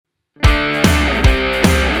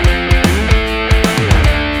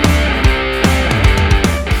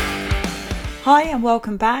Hi and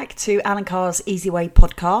welcome back to Allen Carr's Easyway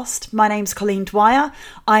podcast. My name's Colleen Dwyer.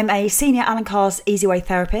 I'm a senior Allen Carr's Easyway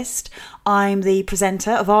therapist. I'm the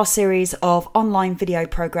presenter of our series of online video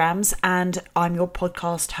programs and I'm your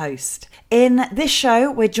podcast host. In this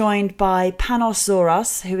show, we're joined by Panos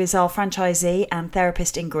Tzouras, who is our franchisee and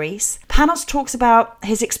therapist in Greece. Panos talks about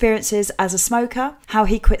his experiences as a smoker, how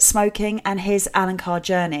he quit smoking and his Allen Carr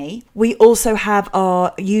journey. We also have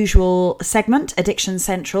our usual segment, Addiction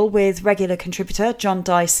Central, with regular contributor John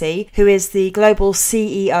Dicey, who is the global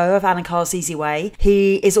CEO of Allen Carr's Easyway.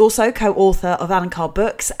 He is also co-author of Allen Carr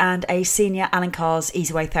books and a senior Allen Carr's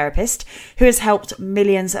Easyway therapist who has helped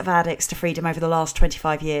millions of addicts to freedom over the last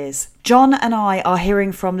 25 years. John and I are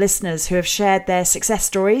hearing from listeners who have shared their success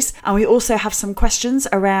stories, and we also have some questions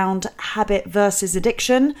around habit versus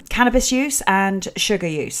addiction, cannabis use and sugar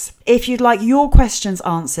use. If you'd like your questions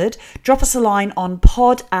answered, drop us a line on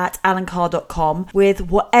pod@allencarr.com with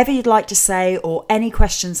whatever you'd like to say or any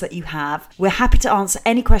questions that you have. We're happy to answer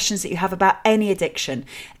any questions that you have about any addiction.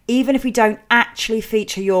 Even if we don't actually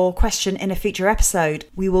feature your question in a future episode,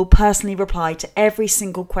 we will personally reply to every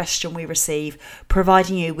single question we receive,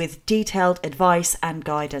 providing you with detailed advice and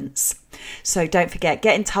guidance. So don't forget,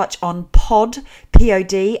 get in touch on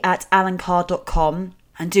pod@allencarr.com.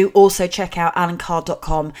 And do also check out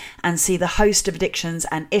allencarr.com and see the host of addictions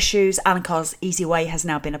and issues Allen Carr's Easyway has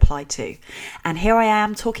now been applied to. And here I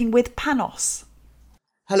am talking with Panos.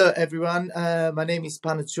 Hello, everyone. My name is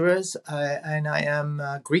Panos Tzouras, and I am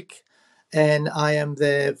Greek, and I am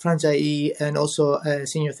the franchisee and also a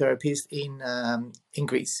senior therapist in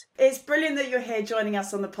Greece. It's brilliant that you're here joining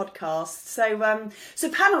us on the podcast. So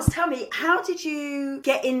Panos, tell me, how did you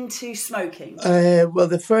get into smoking? Well,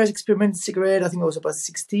 the first experimental cigarette, I think I was about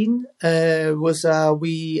 16, was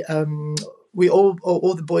we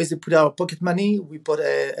all the boys, they put our pocket money, we bought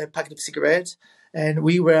a packet of cigarettes. And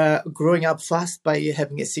we were growing up fast by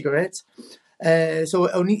having a cigarette. So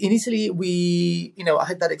initially, I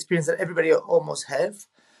had that experience that everybody almost have,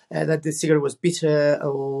 that the cigarette was bitter,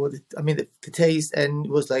 or the taste, and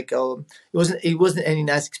it was like, it wasn't any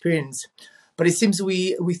nice experience. But it seems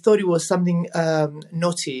we thought it was something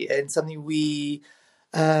naughty and something we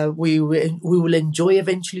will enjoy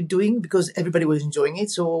eventually doing because everybody was enjoying it.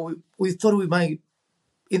 So we thought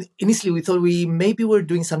initially we thought we maybe were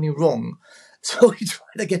doing something wrong. So we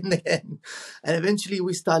tried again and again, and eventually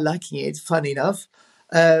we started liking it, funny enough.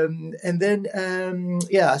 And then,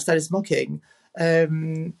 I started smoking.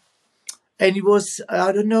 And it was,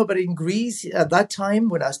 I don't know, but in Greece at that time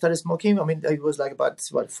when I started smoking, it was like about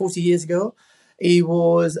 40 years ago. It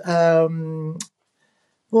was, it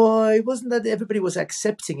wasn't that everybody was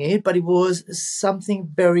accepting it, but it was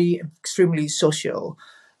something very extremely social.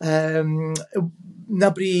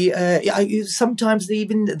 Nobody. Sometimes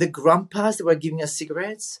even the grandpas, they were giving us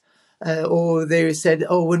cigarettes, or they said,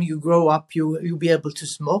 "Oh, when you grow up, you'll be able to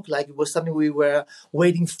smoke." Like it was something we were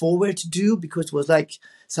waiting forward to do because it was like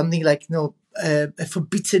something like a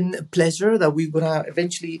forbidden pleasure that we were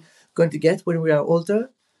eventually going to get when we are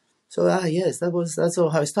older. So yes, that's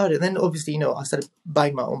all how it started. And then obviously, I started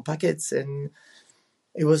buying my own packets and.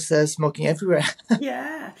 It was smoking everywhere.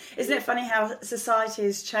 Yeah. Isn't it funny how society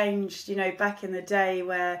has changed, back in the day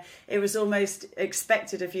where it was almost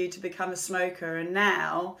expected of you to become a smoker, and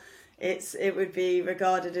now it would be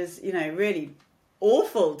regarded as, really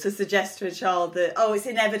awful to suggest to a child that, it's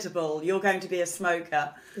inevitable, you're going to be a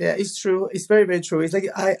smoker. Yeah, it's true. It's very, very true. It's like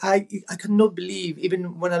I cannot believe,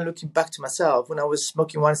 even when I'm looking back to myself, when I was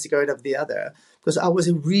smoking one cigarette after the other, because I was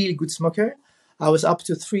a really good smoker. I was up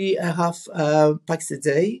to 3.5 packs a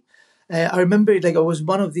day. I remember I was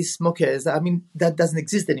one of these smokers. That doesn't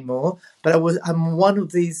exist anymore. But I'm one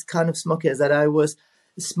of these kind of smokers that I was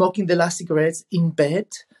smoking the last cigarettes in bed,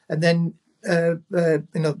 and then and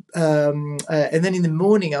then in the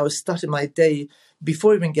morning I was starting my day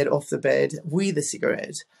before I even get off the bed with a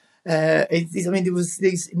cigarette. It was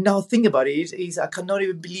this. Now think about it. I cannot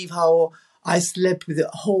even believe how I slept with the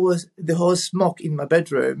whole smoke in my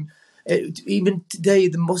bedroom. Even today,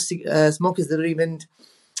 the most smokers that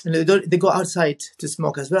they go outside to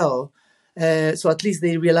smoke as well. So at least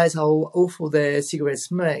they realize how awful the cigarettes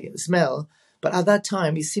smell. But at that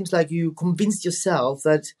time, it seems like you convinced yourself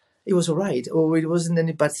that it was all right, or it wasn't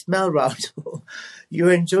any bad smell around.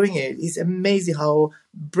 You're enjoying it. It's amazing how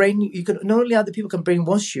not only other people can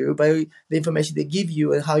brainwash you by the information they give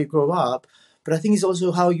you and how you grow up, but I think it's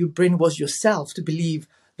also how you brainwash yourself to believe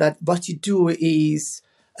that what you do is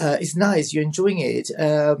nice, you're enjoying it.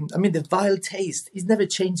 The vile taste, it never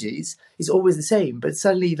changes. It's always the same. But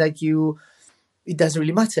suddenly, it doesn't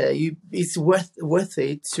really matter. It's worth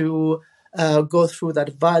it to go through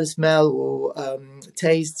that vile smell or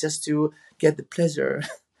taste just to get the pleasure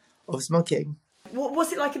of smoking.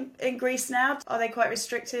 What's it like in Greece now? Are they quite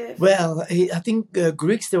restrictive? Well, I think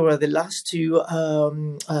Greeks, they were the last to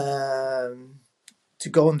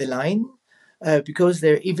go on the line because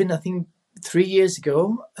they're even, I think, 3 years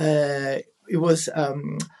ago, it was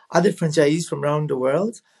other franchisees from around the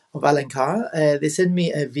world of Allen Carr. They sent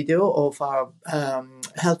me a video of our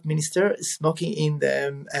health minister smoking in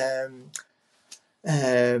the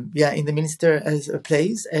in the minister's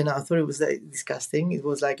place, and I thought it was disgusting. It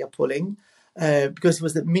was like appalling because he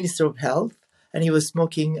was the minister of health, and he was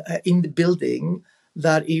smoking in the building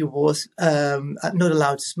that he was not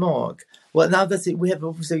allowed to smoke. Well, now that's it. We have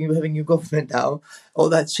a new government now. All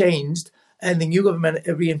that changed, and the new government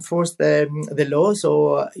reinforced the law,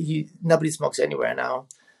 so nobody smokes anywhere now.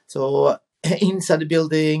 So inside the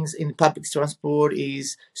buildings, in public transport,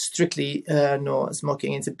 is strictly no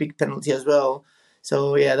smoking. It's a big penalty as well.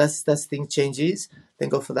 So yeah, that's thing changes.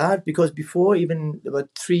 Thank God for that, because before, even about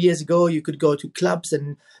 3 years ago, you could go to clubs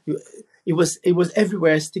and it was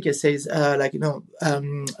everywhere. A sticker says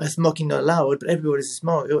smoking not allowed, but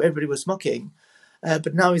everybody was smoking.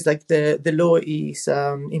 But now it's like the law is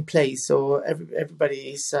in place, so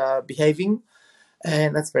everybody is behaving,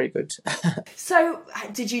 and that's very good. So,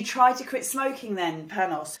 did you try to quit smoking then,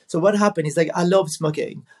 Panos? So what happened is, like, I love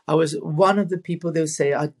smoking. I was one of the people that would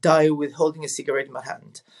say I die with holding a cigarette in my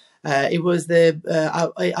hand. It was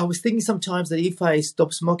I was thinking sometimes that if I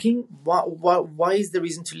stop smoking, why is the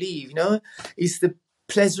reason to leave? You know, it's the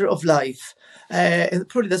pleasure of life, and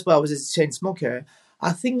probably that's why I was a chain smoker.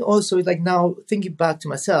 I think also, like, now thinking back to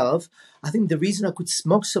myself, I think the reason I could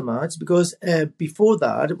smoke so much because before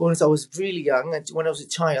that, when I was really young, and when I was a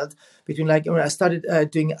child, between like when I started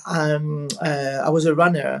doing, I was a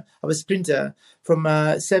runner, I was a sprinter from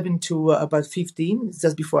 7 to about 15,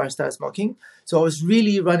 just before I started smoking. So I was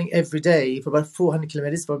really running every day for about 400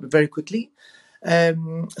 kilometers very quickly.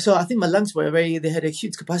 So I think my lungs they had a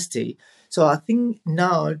huge capacity. So I think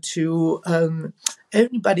now to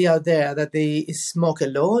everybody out there that they smoke a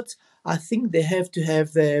lot, I think they have to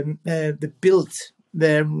have the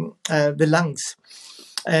lungs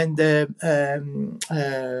and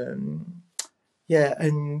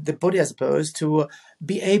and the body, I suppose, to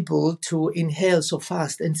be able to inhale so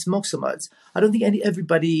fast and smoke so much. I don't think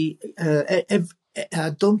everybody.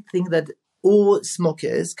 I don't think that all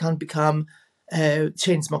smokers can become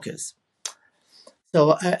chain smokers.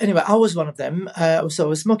 So anyway, I was one of them. So I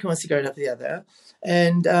was smoking one cigarette after the other,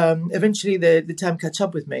 and eventually the time catch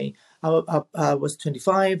up with me. I was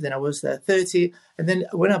 25, then I was 30, and then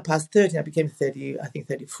when I passed 30, I became 30. I think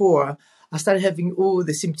 34. I started having all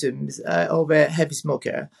the symptoms of a heavy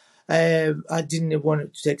smoker. I didn't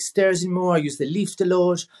want to take stairs anymore. I used the lift a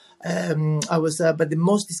lot. But the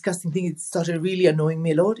most disgusting thing, it started really annoying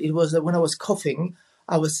me a lot. It was when I was coughing,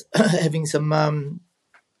 I was having some,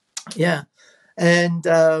 And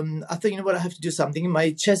I thought, you know what, I have to do something.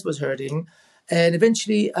 My chest was hurting. And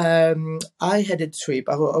eventually I had a trip.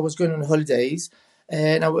 I was going on holidays,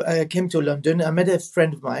 and I came to London. I met a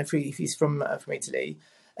friend of mine. He's from Italy.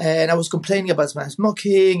 And I was complaining about my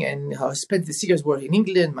smoking and how expensive the cigarettes were in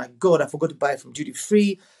England. My God, I forgot to buy it from duty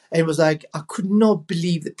free. And it was like, I could not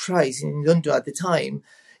believe the price in London at the time.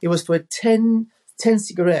 It was for 10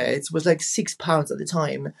 cigarettes was like £6 at the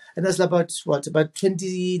time. And that's about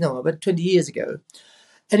 20 years ago.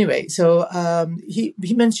 Anyway, so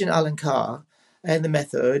he mentioned Allen Carr and the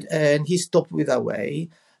method, and he stopped with that way.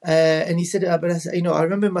 And he said, but I said, I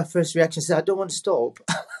remember my first reaction. I said, I don't want to stop.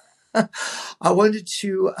 I wanted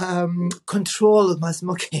to control my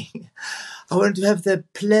smoking. I wanted to have the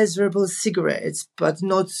pleasurable cigarettes, but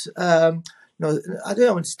not. No, I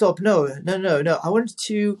don't want to stop. No. I wanted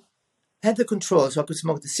to have the control, so I could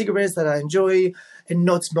smoke the cigarettes that I enjoy and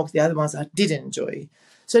not smoke the other ones I didn't enjoy.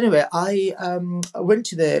 So anyway, I went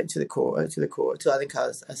to Allen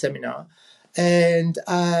Carr's seminar, and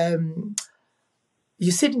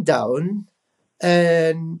you're sitting down,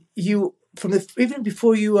 and you. Even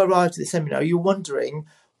before you arrive to the seminar, you're wondering,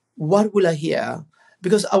 what will I hear?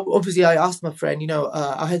 Because obviously I asked my friend,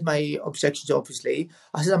 I had my objections, obviously.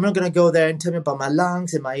 I said, I'm not going to go there and tell me about my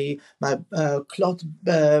lungs and my clot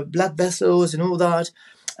blood vessels and all that.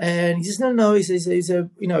 And he says, no,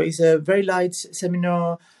 it's a very light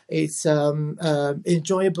seminar. It's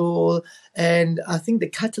enjoyable. And I think the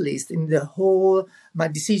catalyst in my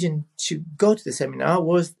decision to go to the seminar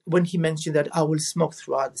was when he mentioned that I will smoke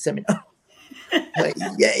throughout the seminar. Like,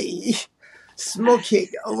 yay, smoking,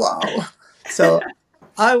 wow. So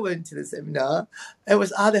I went to the seminar. There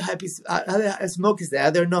was other smokers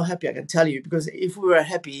there. They're not happy, I can tell you, because if we were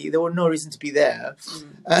happy, there was no reason to be there.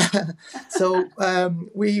 So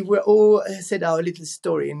we were all said our little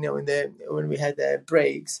story, when we had the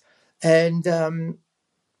breaks, and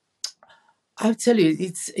I'll tell you,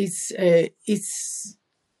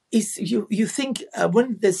 you think when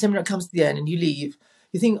the seminar comes to the end and you leave,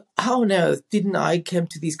 you think, how on earth didn't I come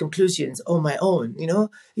to these conclusions on my own?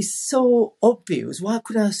 It's so obvious. Why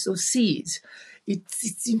couldn't I so see it?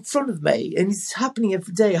 It's in front of me and it's happening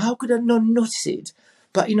every day. How could I not notice it?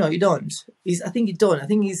 But you don't. I think you don't. I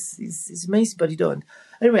think it's amazing, but you don't.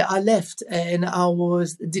 Anyway, I left and I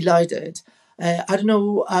was delighted. I don't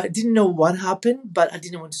know. I didn't know what happened, but I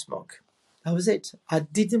didn't want to smoke. That was it. I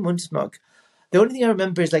didn't want to smoke. The only thing I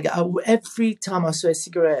remember is every time I saw a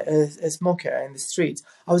smoker in the street,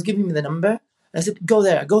 I was giving him the number. I said, go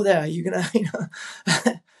there. You're going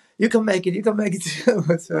to, you can make it too.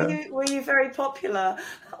 So, were you very popular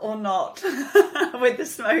or not with the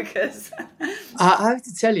smokers? I have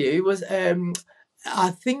to tell you, it was, I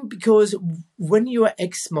think because when you are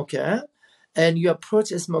ex-smoker and you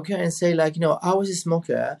approach a smoker and say I was a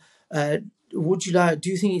smoker, do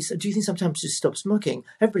you think sometimes you stop smoking?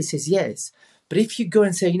 Everybody says yes. But if you go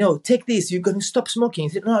and say, take this, you're going to stop smoking. You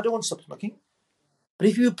say, no, I don't want to stop smoking. But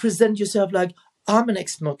if you present yourself like, I'm an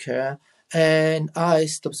ex-smoker and I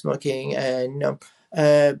stopped smoking and,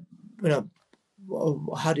 how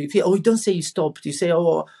do you feel? Oh, you don't say you stopped. You say,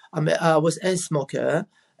 I was a smoker.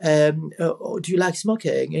 Do you like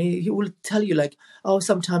smoking? And he will tell you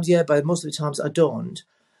sometimes, yeah, but most of the times I don't.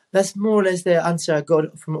 That's more or less the answer I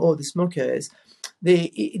got from all the smokers.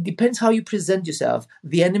 It depends how you present yourself.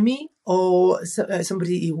 The enemy or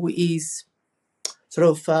somebody who is sort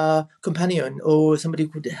of companion or somebody who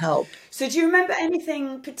could help. So do you remember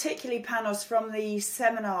anything particularly, Panos, from the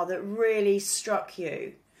seminar that really struck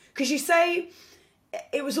you? Because you say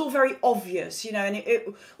it was all very obvious, and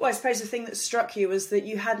I suppose the thing that struck you was that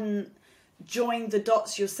you hadn't joined the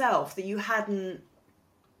dots yourself, that you hadn't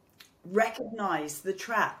recognised the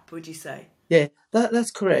trap, would you say? Yeah,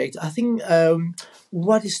 that's correct. I think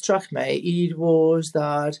what struck me, it was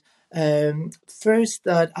that first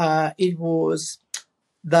that it was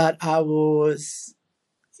that I was.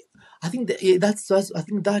 I think that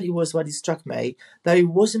it was what struck me, that it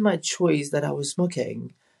wasn't my choice that I was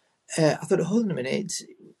smoking. I thought, hold on a minute,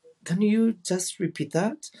 can you just repeat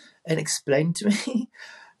that and explain to me?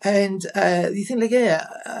 And you think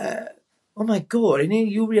oh my God, and then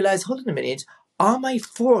you realize, hold on a minute. Am I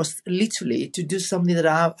forced literally to do something that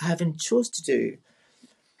I haven't chose to do?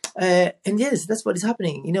 And yes, that's what is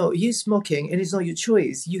happening. You're smoking and it's not your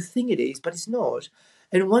choice. You think it is, but it's not.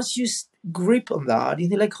 And once you grip on that, you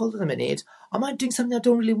think hold on a minute. Am I doing something I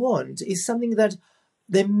don't really want? Is something that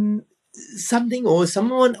something or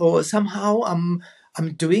someone or somehow I'm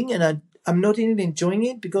doing and I'm not even enjoying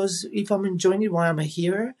it? Because if I'm enjoying it, why am I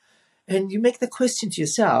here? And you make the question to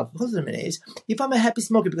yourself, hold on a minute, if I'm a happy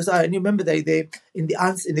smoker, because I remember they in the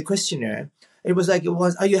answer in the questionnaire, it was are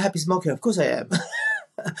you a happy smoker? Of course I am.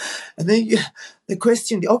 And then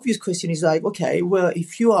the obvious question is okay, well,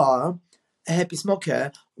 if you are a happy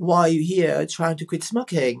smoker, why are you here trying to quit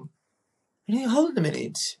smoking? And you hold on a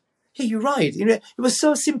minute. Yeah, you're right. It was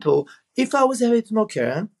so simple. If I was a happy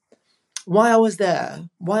smoker, why I was there,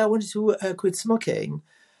 why I wanted to quit smoking.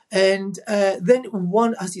 And then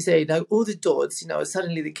one, as you say, all the dots,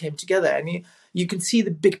 suddenly they came together and you can see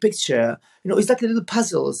the big picture. It's like little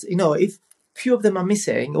puzzles. If few of them are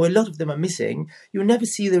missing or a lot of them are missing, you'll never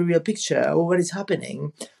see the real picture or what is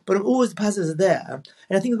happening. But always the puzzles are there.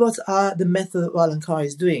 And I think what the method of Allen Carr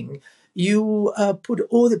is doing, you put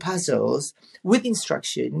all the puzzles with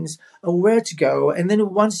instructions of where to go. And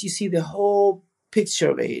then once you see the whole picture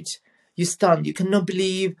of it, you're stunned. You cannot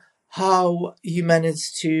believe how you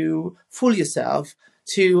managed to fool yourself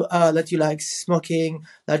to that you like smoking,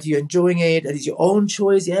 that you're enjoying it, that it's your own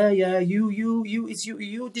choice. Yeah, it's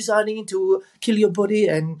you deciding to kill your body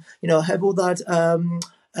and have all that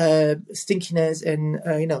stinkiness and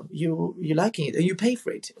you liking it and you pay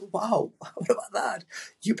for it. Wow, what about that?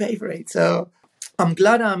 You pay for it. So I'm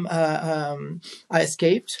glad I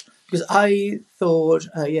escaped, because I thought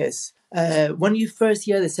yes. When you first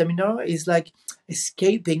hear the seminar, it's like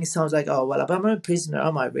escaping sounds like, oh, well, I'm a prisoner,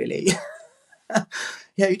 am I really?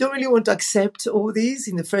 Yeah, you don't really want to accept all these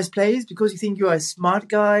in the first place because you think you're a smart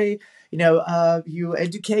guy, you're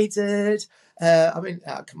educated.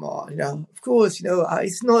 Come on, of course,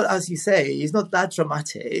 it's not, as you say, it's not that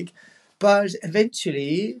dramatic. But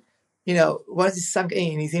eventually, once it's sunk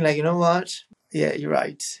in, you think you know what? Yeah, you're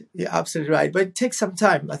right. You're absolutely right. But it takes some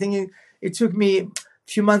time. I think it took me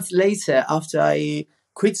few months later after I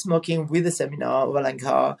quit smoking with the seminar of Allen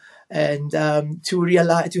Carr, and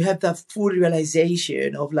to have that full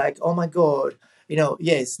realization of like, oh my God,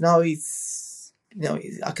 yes, now it's,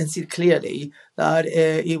 I can see clearly that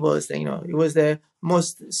it was the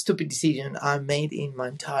most stupid decision I made in my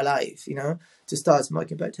entire life, to start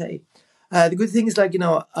smoking. But hey, the good thing is, like,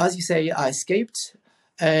 as you say, I escaped,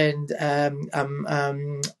 and I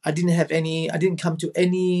didn't come to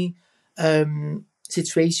any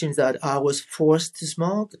situations that I was forced to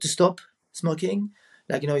stop smoking.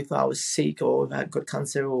 Like, if I was sick, or if I had got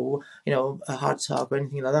cancer, or, a heart attack or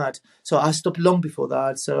anything like that. So I stopped long before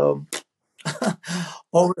that. So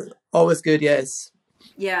always good, yes.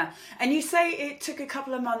 Yeah. And you say it took a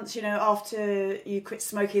couple of months, after you quit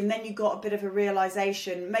smoking, then you got a bit of a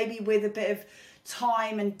realization, maybe with a bit of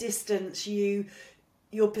time and distance,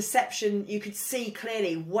 your perception, you could see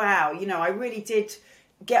clearly, wow, I really did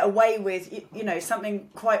get away with, something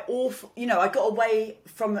quite awful. I got away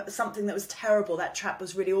from something that was terrible. That trap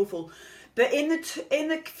was really awful. But in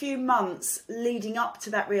the few months leading up to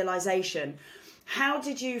that realization, how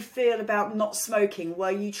did you feel about not smoking?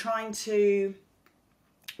 Were you trying to...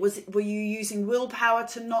 Were you using willpower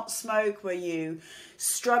to not smoke? Were you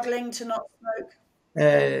struggling to not smoke?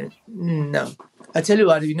 No. I tell you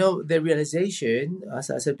what, the realization, as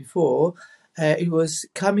I said before, it was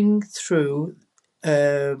coming through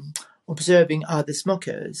observing other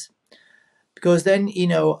smokers. Because then,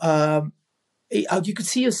 you could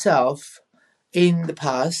see yourself in the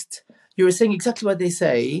past. You were saying exactly what they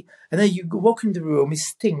say, and then you walk in the room, it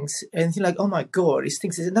stinks, and you're like, oh my God, it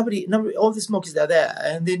stinks. Nobody, all the smokers are there,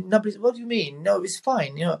 and then nobody, what do you mean? No, it's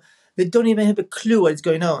fine. They don't even have a clue what's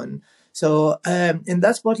going on. So, and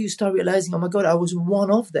that's what you start realizing, oh my God, I was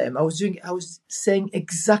one of them. I was saying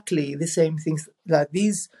exactly the same things that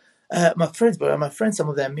these, my friends, some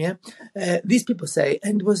of them, these people say,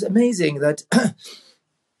 and it was amazing that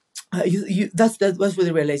that was with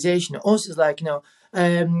the realization. Also, it's like,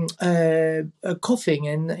 coughing,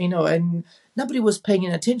 and and nobody was paying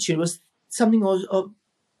any attention. It was something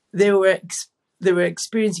they were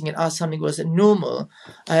experiencing it as something was normal,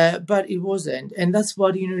 but it wasn't. And that's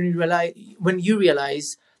what realize when you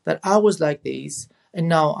realize that I was like this, and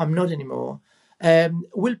now I'm not anymore.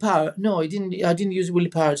 Willpower? No, I didn't use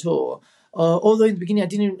willpower at all. Although in the beginning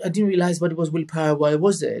I didn't realize what it was willpower, what it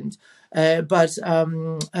wasn't. But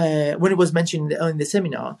when it was mentioned in the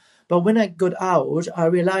seminar, but when I got out, I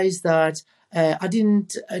realized that I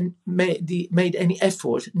didn't made any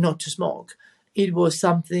effort not to smoke. It was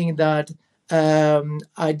something that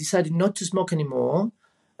I decided not to smoke anymore,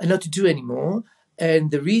 and not to do anymore.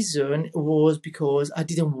 And the reason was because I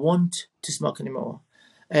didn't want to smoke anymore.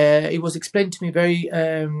 It was explained to me very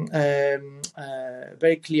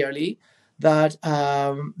clearly that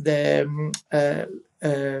the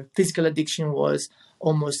physical addiction was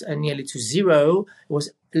almost nearly to zero. It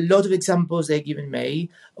was a lot of examples they given me,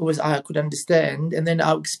 I could understand, and then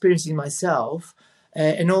I experienced it myself.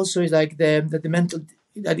 And also, it's like the mental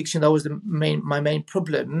addiction, that was my main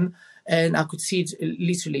problem. And I could see it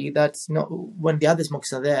literally that when the other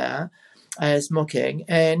smokers are there smoking,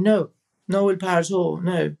 and no willpower at all.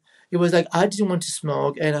 No, it was like I didn't want to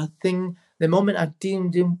smoke, and I think the moment I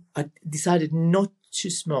decided not to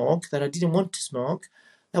smoke, that I didn't want to smoke,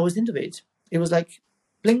 that was the end of it. It was like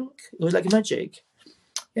blink. It was like magic.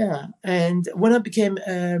 Yeah. And when I became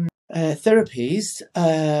a therapist,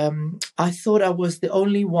 I thought I was the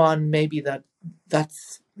only one, maybe that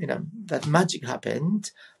magic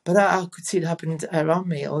happened, but I could see it happened around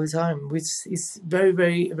me all the time, which is very,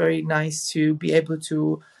 very, very nice to be able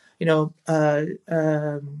to,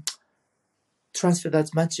 transfer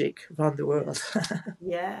that magic around the world.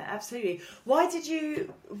 Yeah, absolutely. Why did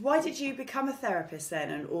you become a therapist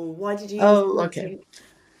then, or why did you? Oh, okay.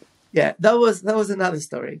 Yeah, that was another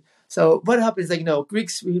story. So what happens,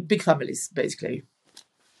 Greeks, big families, basically.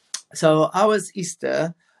 So I was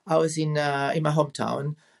Easter. I was in my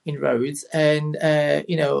hometown in Rhodes, and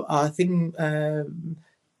I think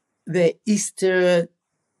the Easter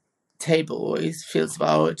table fills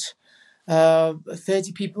about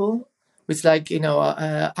 30 people. It's like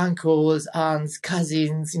uncles, aunts,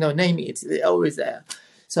 cousins, name it. They're always there.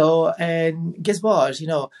 So, and guess what?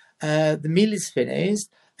 The meal is finished,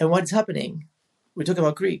 and what's happening? We're talking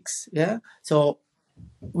about Greeks, yeah. So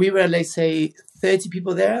we were, let's say, 30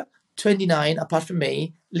 people there. 29, apart from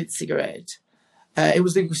me, lit cigarette. It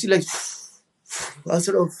was like, you see, like a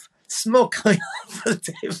sort of smoke coming out from the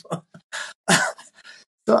table.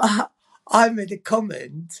 So I made a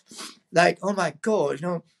comment like, "Oh my God,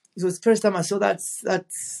 it was the first time I saw that's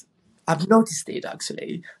I've noticed it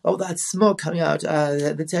actually. Oh, that smoke coming out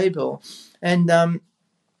the table," and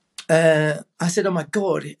I said, oh my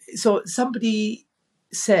God. So somebody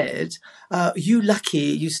said, you lucky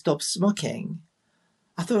you stopped smoking.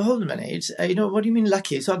 I thought, hold on a minute, what do you mean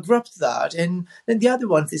lucky? So I grabbed that. And then the other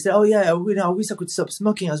ones, they said, oh yeah, I wish I could stop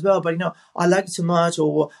smoking as well. But, I like it so much,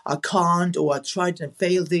 or I can't, or I tried and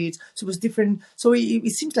failed it. So it was different. So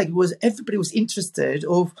it seems like everybody was interested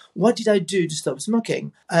of what did I do to stop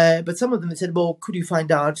smoking? But some of them said, well, could you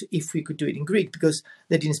find out if we could do it in Greek? Because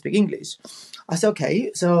they didn't speak English. I said,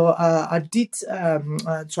 okay. So I did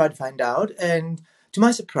try to find out. And to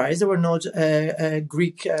my surprise, there were not a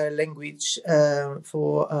Greek language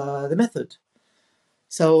for the method.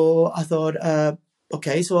 So I thought,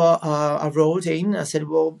 okay. So I wrote in. I said,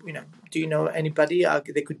 well, do you know anybody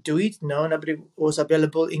they could do it? No, nobody was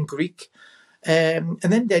available in Greek. And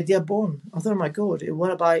then the idea born. I thought, oh my God,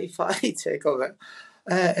 what about if I take over?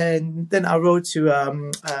 And then I wrote to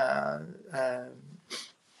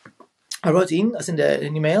I sent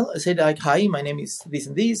an email. I said, like, hi, my name is this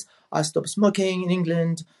and this. I stopped smoking in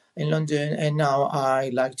England, in London, and now I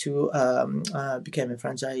like to become a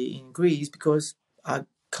franchisee in Greece because I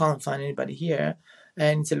can't find anybody here,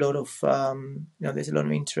 and it's a lot of there's a lot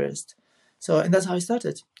of interest. So, and that's how I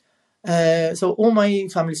started. So all my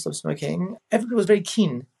family stopped smoking. Everybody was very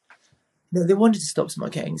keen. They wanted to stop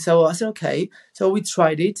smoking. So I said, okay. So we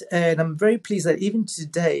tried it, and I'm very pleased that even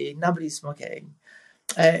today nobody's smoking.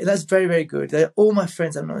 That's very, very good. All my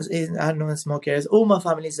friends are non-smokers. All my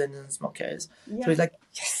family is non-smokers. Yeah. So it's like,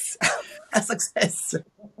 yes, a success.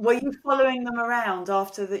 Were you following them around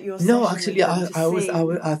after that? No, actually,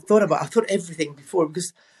 I thought everything before,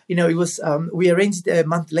 because it was we arranged it a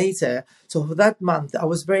month later. So for that month, I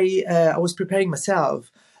was preparing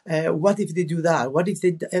myself. What if they do that? What if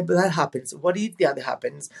that happens? What if the other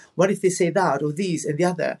happens? What if they say that or this and the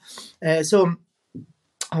other? So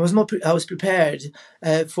I was prepared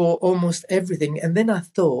for almost everything, and then I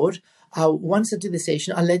thought, once I did the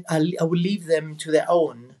session, I would leave them to their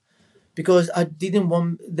own, because I didn't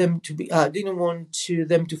want them to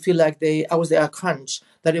them to feel like I was their crunch,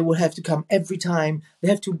 that it would have to come every time. They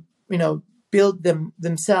have to build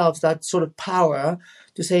themselves that sort of power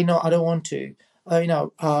to say no, I don't want to,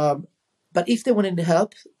 but if they wanted to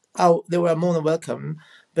help, they were more than welcome.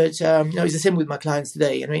 But it's the same with my clients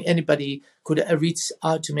today. I mean, anybody could reach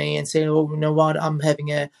out to me and say, "Oh, you know what? I'm having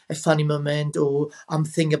a funny moment, or I'm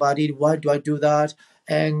thinking about it. Why do I do that?"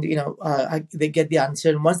 And they get the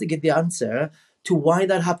answer. And once they get the answer to why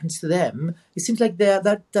that happens to them, it seems like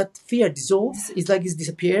that fear dissolves. It's like it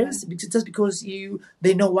disappears just because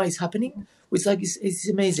they know why it's happening. It's like it's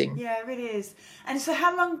amazing. Yeah, it really is. And so,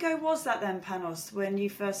 how long ago was that then, Panos, when you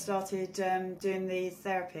first started doing the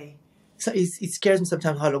therapy? So it scares me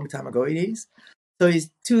sometimes how long time ago it is. So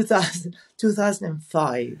it's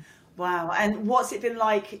 2005. Wow. And what's it been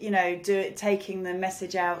like, taking the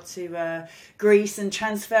message out to Greece and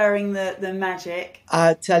transferring the magic?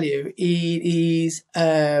 I tell you, it is,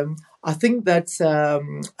 I think that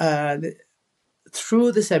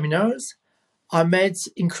through the seminars, I met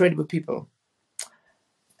incredible people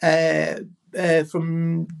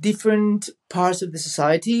from different parts of the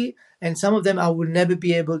society. And some of them I would never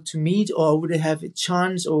be able to meet, or I wouldn't have a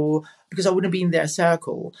chance, or because I wouldn't be in their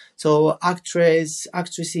circle. So actresses,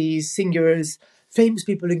 singers, famous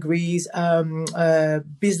people in Greece,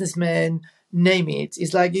 businessmen, name it.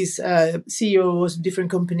 It's like CEOs of different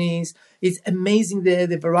companies. It's amazing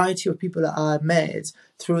the variety of people that I met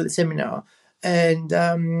through the seminar. And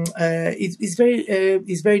it's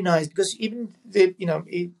very nice, because even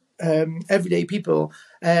everyday people,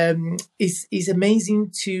 is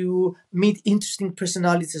amazing to meet interesting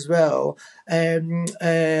personalities as well,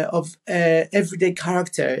 of everyday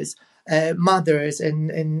characters, mothers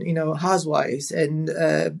and housewives, and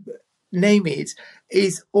name it,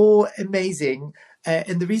 is all amazing.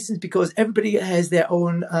 And the reason is because everybody has their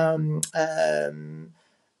own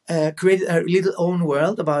created a little own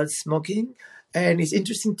world about smoking, and it's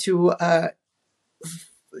interesting to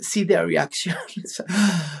see their reactions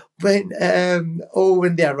when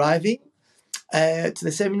they're arriving to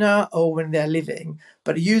the seminar, or when they're leaving.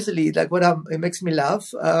 But usually, like it makes me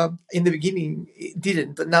laugh. In the beginning, it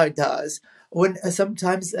didn't, but now it does. When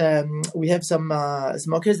sometimes we have some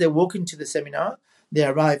smokers, they walk into the seminar,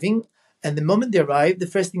 they're arriving, and the moment they arrive, the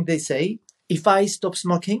first thing they say, "If I stop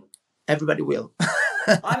smoking, everybody will."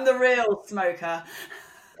 I'm the real smoker.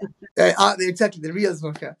 Exactly, the real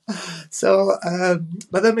smoker. So,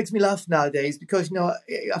 but that makes me laugh nowadays, because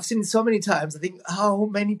I've seen so many times. I think how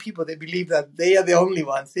many people they believe that they are the only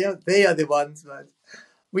ones. They are the ones, but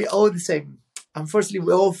we're all the same. Unfortunately,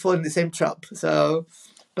 we all fall in the same trap. So,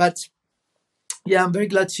 but yeah, I'm very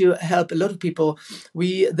glad to help a lot of people.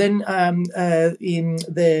 We then, in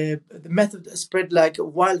the method spread like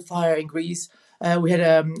wildfire in Greece. We had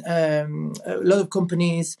a lot of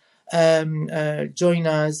companies join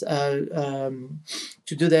us to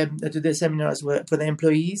do the seminars for the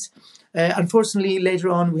employees. Unfortunately, later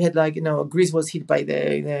on, we had Greece was hit by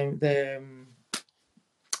the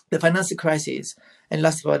financial crisis and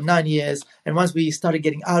lasted about 9 years. And once we started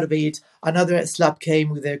getting out of it, another slap came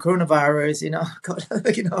with the coronavirus, God,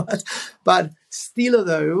 But still,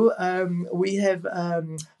 though, we have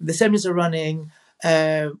the seminars are running.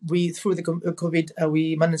 Through the COVID,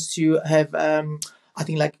 we managed to have, I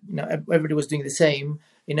think, everybody was doing the same,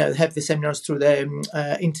 have the seminars through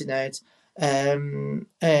the internet.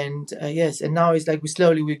 Yes, and now it's like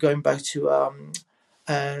we're going back to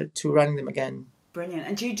running them again. Brilliant.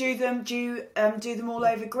 And do you do them? Do you do them all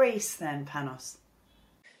over Greece then, Panos?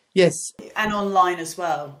 Yes. And online as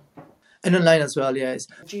well. And online as well, yes.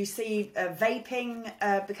 Do you see vaping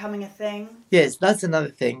becoming a thing? Yes, that's another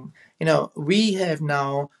thing. We have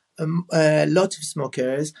now lots of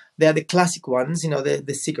smokers. They are the classic ones,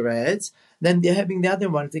 the cigarettes. Then they're having the other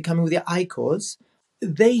ones. They're coming with the IQOS.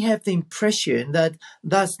 They have the impression that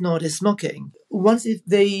that's not a smoking. Once if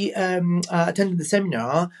they attended the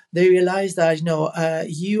seminar, they realize that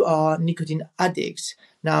you are nicotine addict.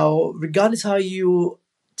 Now, regardless how you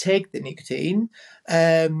take the nicotine,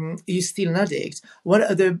 you're still an addict.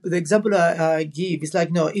 The example I give is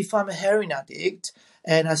if I'm a heroin addict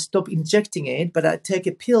and I stop injecting it, but I take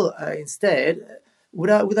a pill instead. Would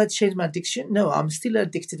that change my addiction? No, I'm still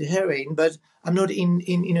addicted to heroin, but I'm not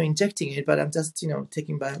injecting it, but I'm just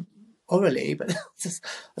taking by orally. But that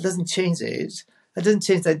doesn't change it. That doesn't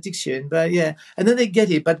change the addiction. But yeah, and then they get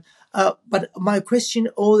it. But my question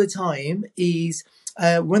all the time is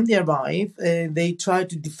when they arrive, they try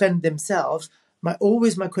to defend themselves. My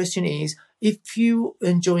question is, if you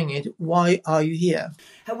enjoying it, why are you here?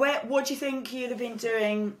 What do you think you'd have been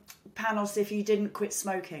doing, Panos, if you didn't quit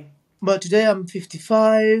smoking? Well, today I'm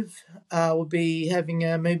 55. I will be having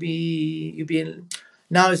now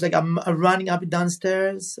it's like I'm running up and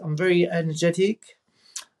downstairs. I'm very energetic.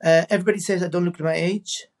 Everybody says I don't look my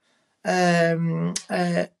age. Yeah.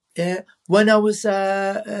 When I was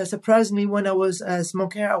surprisingly, when I was a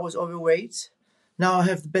smoker, I was overweight. Now I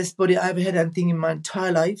have the best body I ever had, I think, in my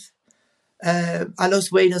entire life. I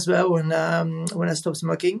lost weight as well when I stopped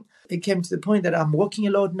smoking. It came to the point that I'm walking a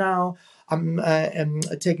lot now. I'm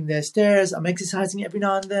taking the stairs. I'm exercising every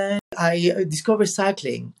now and then. I discovered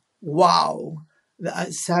cycling. Wow.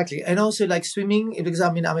 Cycling. And also swimming, because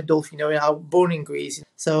I'm a dolphin, I'm born in Greece.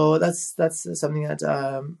 So that's something that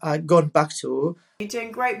I've gone back to. You're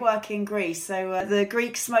doing great work in Greece. So the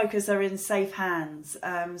Greek smokers are in safe hands.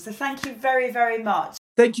 So thank you very, very much.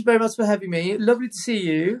 Thank you very much for having me. Lovely to see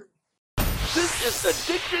you. This is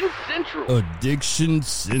Addiction Central. Addiction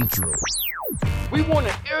Central. We want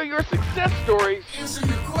to air your success stories, answer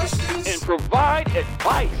your questions, and provide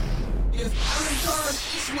advice. If Allen Carr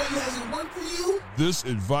Easyway hasn't worked for you, this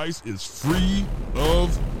advice is free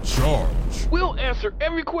of charge. We'll answer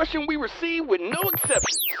every question we receive with no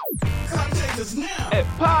exceptions. contact us now At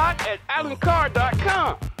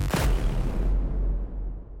pod@allencarr.com.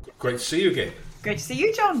 Great to see you again. Great to see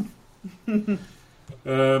you, John.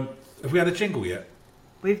 Have we had a jingle yet?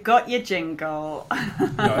 We've got your jingle.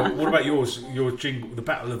 No. What about yours? Your jingle, the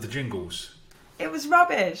Battle of the Jingles. It was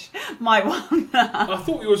rubbish. My one. I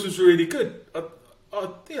thought yours was really good. I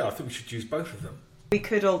think we should use both of them. We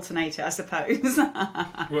could alternate it, I suppose.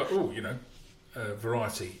 Well,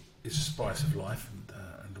 variety is the spice of life and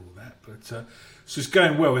all that. But so it's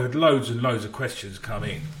going well. We had loads and loads of questions come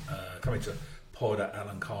into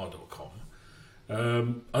pod@allencarr.com.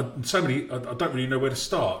 So many. I don't really know where to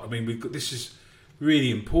start. I mean, this is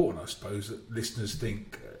really important, I suppose, that listeners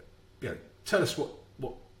think. Tell us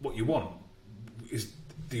what you want.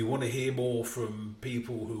 Do you want to hear more from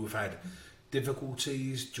people who have had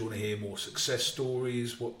difficulties? Do you want to hear more success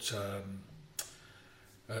stories?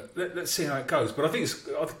 Let's see how it goes. But I think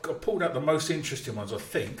I've pulled out the most interesting ones, I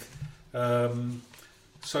think.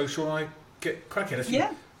 So shall I get cracking?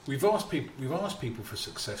 Yeah. We've asked people for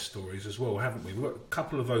success stories as well, haven't we? We've got a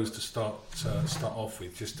couple of those to start off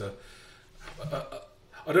with. I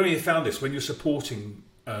don't know if you found this when you're supporting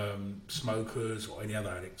smokers or any other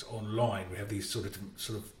addicts online. We have these sort of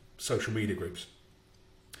social media groups.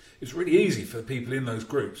 It's really easy for the people in those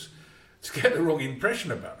groups to get the wrong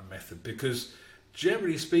impression about the method, because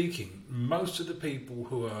generally speaking, most of the people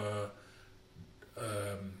who are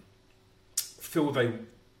feel they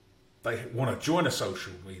want to join a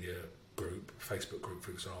social media group, Facebook group,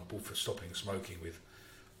 for example, for stopping smoking with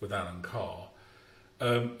Allen Carr,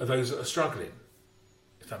 are those that are struggling.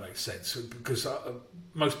 that makes sense. Because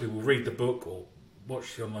most people read the book or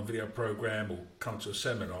watch the online video program or come to a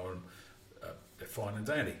seminar and they're fine and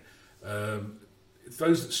dandy.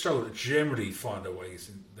 Those that struggle generally find their way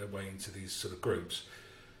into these sort of groups,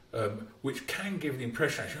 which can give the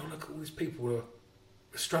impression, actually, oh look, all these people are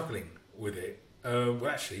struggling with it. Well,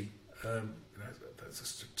 actually, that's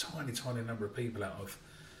just a tiny, tiny number of people out of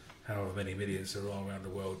however many millions there are around the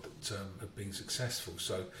world that have been successful.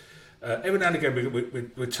 So every now and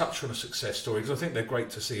again we touch on a success story because I think they're great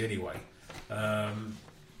to see anyway.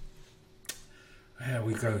 Here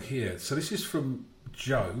we go here. So this is from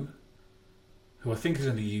Joe, who I think is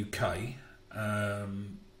in the UK.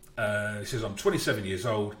 He says, I'm 27 years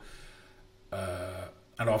old,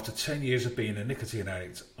 and after 10 years of being a nicotine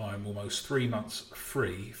addict, I'm almost 3 months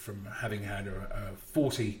free from having had a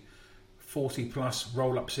 40 plus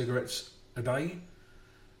roll-up cigarettes a day.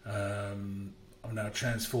 I'm now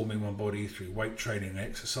transforming my body through weight training and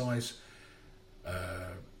exercise.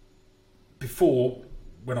 Before,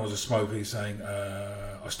 when I was a smoker, he's saying,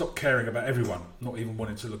 I stopped caring about everyone, not even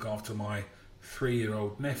wanting to look after my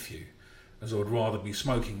 3-year-old nephew, as I would rather be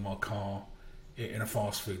smoking in my car in a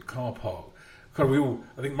fast food car park. I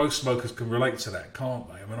think most smokers can relate to that, can't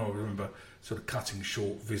they? I mean, I remember sort of cutting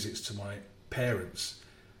short visits to my parents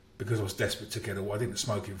because I was desperate to get away. I didn't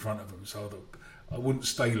smoke in front of them, so I wouldn't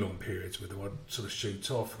stay long periods with them. I'd sort of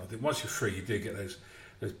shoot off. And I think once you're free, you do get those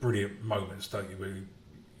brilliant moments, don't you, where you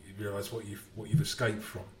realise what you've escaped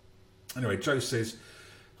from. Anyway, Joe says,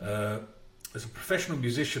 as a professional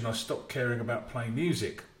musician, I stopped caring about playing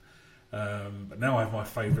music, but now I have my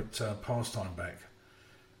favourite pastime back.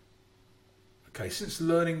 Okay, since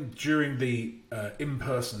learning during the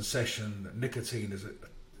in-person session that nicotine is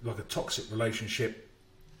like a toxic relationship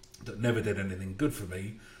that never did anything good for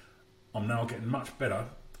me, I'm now getting much better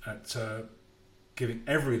at giving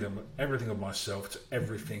everything of myself to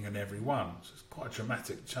everything and everyone. So it's quite a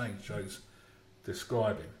dramatic change Joe's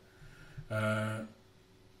describing. Well,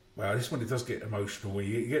 this one, it does get emotional.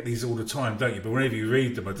 You get these all the time, don't you? But whenever you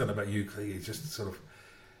read them, I don't know about you, it's just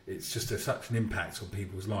such an impact on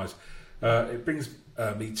people's lives. It brings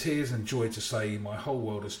me tears and joy to say my whole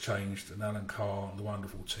world has changed, and Allen Carr and the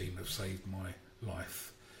wonderful team have saved my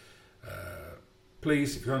life.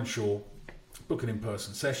 Please, if you're unsure, book an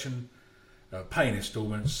in-person session, pay in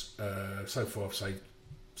instalments. So far I've saved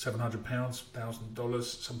 £700, $1,000,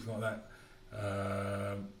 something like that,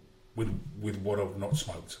 with what I've not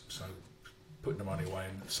smoked. So putting the money away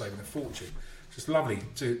and saving a fortune. It's just lovely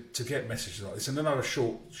to get messages like this. And another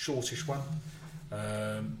shortish one.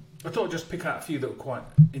 I thought I'd just pick out a few that were quite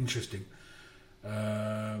interesting.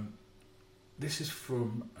 This is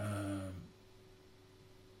from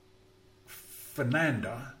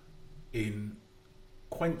Fernanda in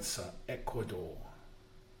Cuenca, Ecuador,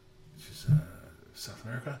 which is South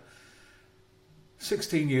America.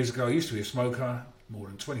 16 years ago, I used to be a smoker, more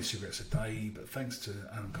than 20 cigarettes a day, but thanks to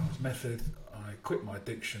Allen Carr's method, I quit my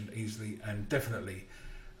addiction easily and definitely.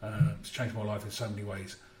 It's changed my life in so many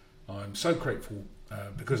ways. I'm so grateful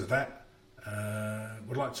because of that.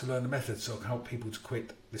 Would like to learn the method so I can help people to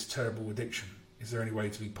quit this terrible addiction. Is there any way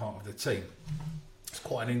to be part of the team? It's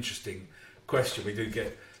quite an interesting question. We do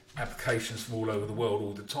get applications from all over the world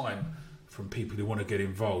all the time from people who want to get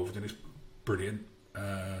involved, and it's brilliant.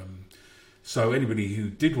 So anybody who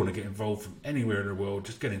did want to get involved from anywhere in the world,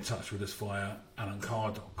 just get in touch with us via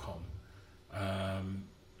allencarr.com.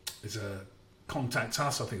 There's a contact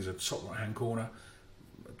us, I think it's a top right hand corner,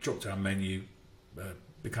 drop down menu,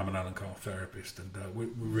 become an Allen Carr therapist, and we're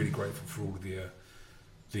really grateful for all of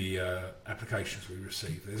the applications we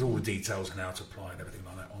receive. There's all the details on how to apply and everything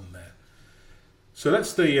like that on there. So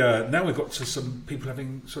that's the now we've got to some people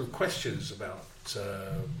having sort of questions about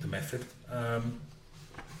the method.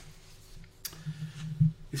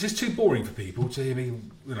 Is this too boring for people to hear me,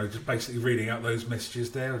 just basically reading out those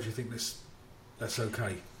messages there, or do you think that's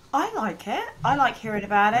okay? I like it. I like hearing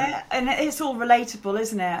about it, and it's all relatable,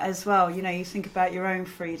 isn't it? As well, you think about your own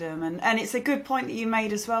freedom, and it's a good point that you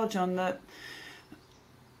made as well, John. That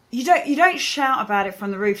you don't shout about it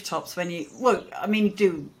from the rooftops when you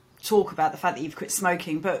do talk about the fact that you've quit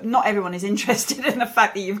smoking, but not everyone is interested in the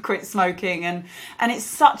fact that you've quit smoking, and it's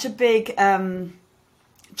such a big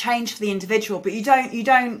change for the individual. But you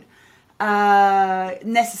don't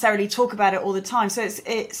necessarily talk about it all the time, so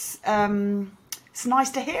it's nice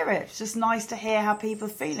to hear it. It's just nice to hear how people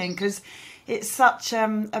are feeling, because it's such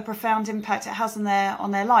a profound impact it has on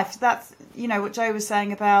their life. That's what Joe was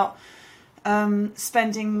saying about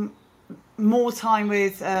spending more time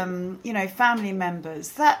with family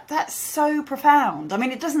members. That's so profound. I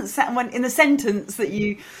mean, it doesn't sound in the sentence that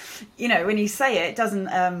when you say it, it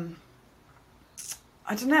doesn't.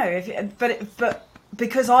 I don't know but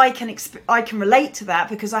because I can relate to that,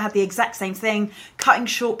 because I had the exact same thing, cutting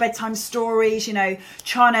short bedtime stories,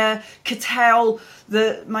 trying to curtail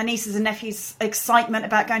my nieces and nephews' excitement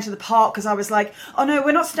about going to the park, because I was like, oh no,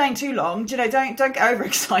 we're not staying too long, don't get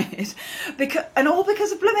overexcited, because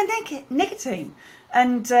of blooming nicotine,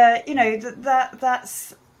 and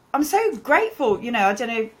that's, I'm so grateful, I don't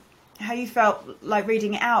know how you felt like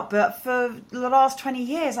reading it out, but for the last 20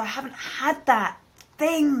 years I haven't had that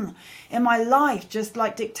thing in my life just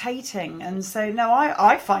like dictating, and so no,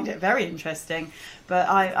 I find it very interesting, but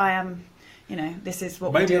I am, this is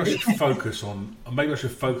what maybe we do. I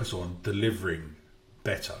should focus on delivering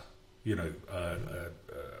better,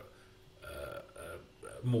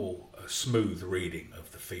 more smooth reading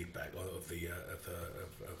of the feedback of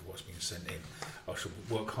what's being sent in. I should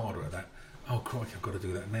work harder at that. Oh crikey, I've got to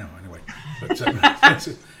do that now anyway. But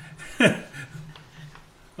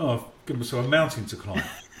give myself a mountain to climb.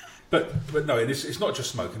 But no, it's not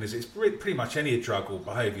just smoking. It's pretty much any drug or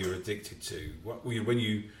behaviour you're addicted to. When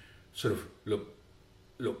you sort of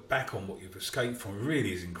look back on what you've escaped from, it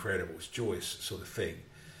really is incredible. It's joyous sort of thing.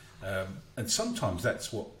 And sometimes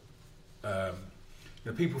that's what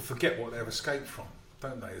people forget what they've escaped from,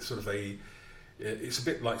 don't they? It's a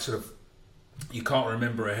bit like sort of, you can't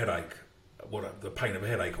remember a headache, the pain of a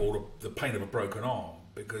headache, or the pain of a broken arm,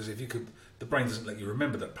 because the brain doesn't let you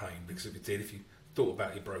remember that pain, because if you thought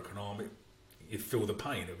about your broken arm, you'd feel the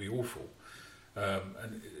pain, it'd be awful.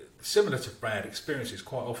 And similar to bad experiences,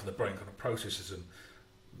 quite often the brain kind of processes them,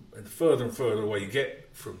 and the further and further away you get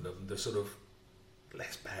from them, the sort of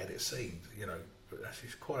less bad it seems, But actually,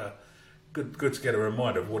 it's quite a good to get a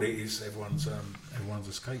reminder of what it is everyone's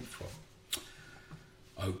escaped from.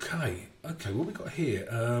 Okay, what we got here?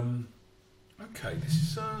 This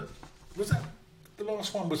is was that the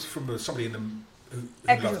last one? Was from somebody who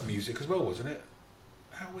loved music as well, wasn't it?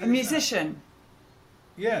 A musician.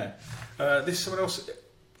 Yeah, this is someone else,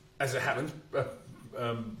 as it happened,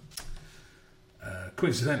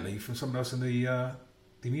 coincidentally, from someone else in the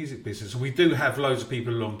music business. And we do have loads of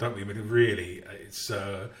people along, don't we? I mean, really, it's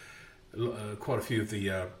quite a few of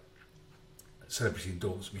the celebrity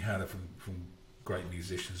endorsements we had are from great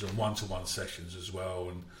musicians, and one-to-one sessions as well.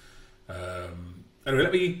 And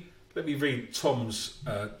anyway, let me read Tom's.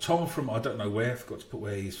 Tom from I don't know where. I forgot to put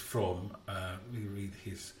where he's from. Let me read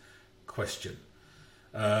his question.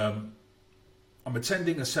 I'm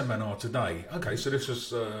attending a seminar today. Okay, so this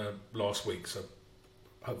was last week. So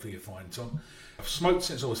hopefully you're fine, Tom. I've smoked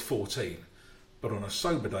since I was 14, but on a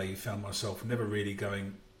sober day, found myself never really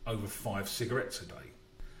going over 5 cigarettes a day.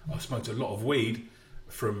 I smoked a lot of weed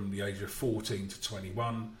from the age of 14 to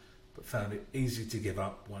 21, but found it easy to give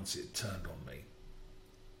up once it turned on me.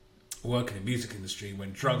 Working in the music industry,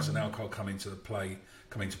 when drugs and alcohol come into play,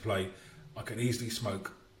 I can easily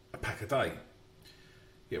smoke a pack a day.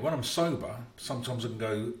 Yet when I'm sober, sometimes I can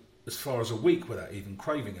go as far as a week without even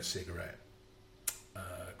craving a cigarette.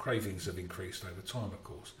 Cravings have increased over time, of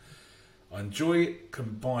course. I enjoy it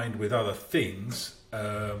combined with other things.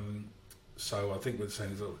 So I think we're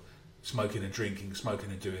saying smoking and drinking, smoking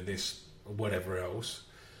and doing this, or whatever else.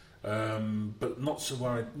 But not so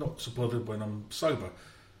worried, not so bothered when I'm sober.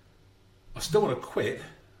 I still want to quit,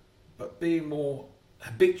 but being more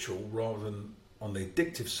habitual rather than on the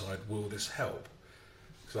addictive side, will this help?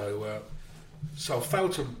 So I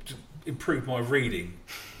failed to improve my reading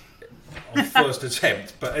on first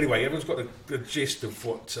attempt. But anyway, everyone's got the gist of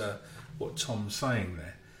what Tom's saying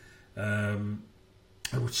there.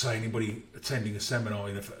 I would say anybody attending a seminar,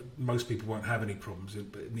 most people won't have any problems,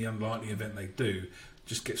 but in the unlikely event they do,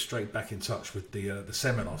 just get straight back in touch with the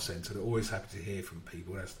seminar centre. They're always happy to hear from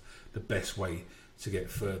people. That's the best way to get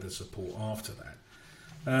further support after that.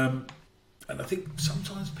 And I think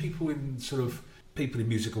sometimes people in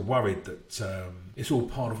music are worried that it's all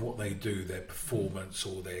part of what they do, their performance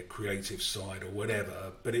or their creative side or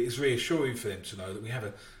whatever. But it is reassuring for them to know that we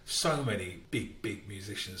have so many big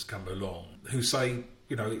musicians come along who say,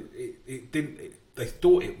 it didn't. They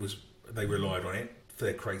thought it was. They relied on it for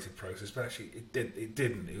their creative process, but actually it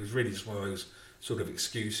didn't. It was really just one of those sort of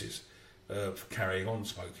excuses for carrying on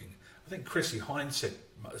smoking. I think Chrissie Hynde said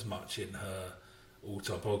as much in her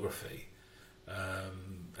autobiography,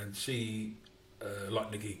 and she,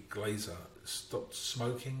 like Nikki Glaser, stopped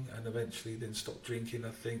smoking and eventually then stopped drinking. I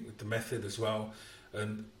think with the method as well,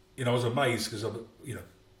 and I was amazed because I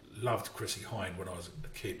loved Chrissie Hynde when I was a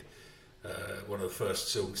kid. One of the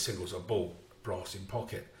first singles I bought, Brass in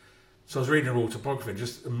Pocket. So I was reading her autobiography and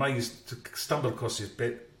just amazed to stumble across this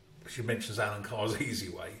bit. She mentions Allen Carr's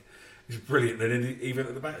Easyway. It's brilliant. And then even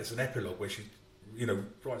at the back, there's an epilogue where she,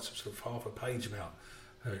 writes sort of half a page about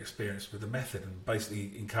her experience with the method, and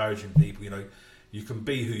basically encouraging people, you can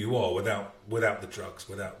be who you are without the drugs,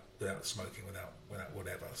 without smoking, without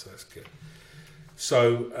whatever. So that's good.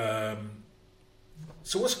 So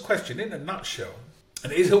what's the question in a nutshell?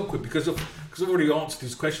 And it is awkward because I've already answered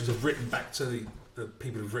these questions. I've written back to the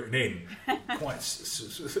people who've written in. I don't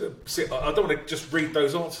want to just read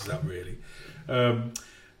those answers out really.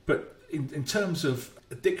 But in terms of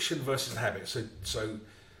addiction versus habit, so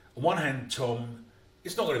on one hand, Tom,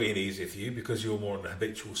 it's not going to be any easier for you because you're more on the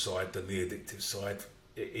habitual side than the addictive side,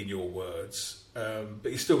 in your words. But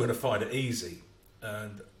you're still going to find it easy.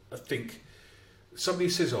 And I think somebody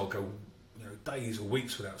says, I'll go days or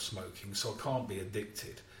weeks without smoking, so I can't be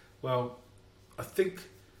addicted. Well, I think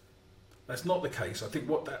that's not the case. I think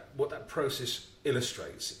what that process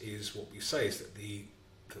illustrates is what we say is that the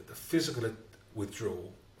physical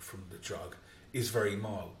withdrawal from the drug is very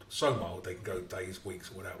mild. So mild they can go days,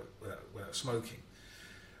 weeks without smoking.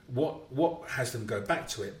 What has them go back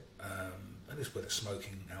to it, and this whether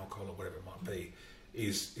smoking, alcohol, or whatever it might be,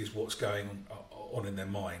 is what's going on in their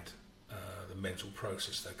mind, the mental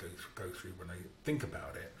process they go through when they think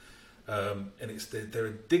about it, and it's their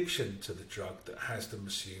addiction to the drug that has them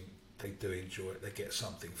assume they do enjoy it, they get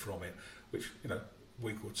something from it, which a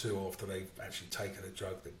week or two after they've actually taken the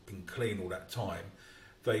drug, they've been clean all that time,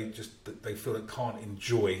 they feel they can't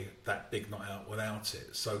enjoy that big night out without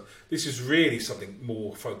it. So this is really something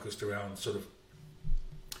more focused around sort of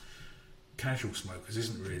casual smokers,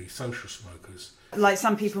 isn't really social smokers. Like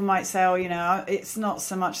some people might say, it's not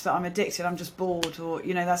so much that I'm addicted, I'm just bored, or,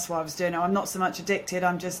 that's why I was doing it. I'm not so much addicted,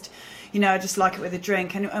 I'm just, I just like it with a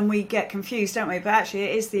drink. And we get confused, don't we? But actually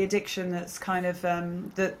it is the addiction that's kind of,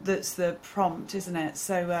 that's the prompt, isn't it?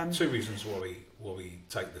 So two reasons why we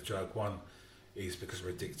take the drug. One is because we're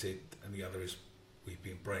addicted, and the other is we've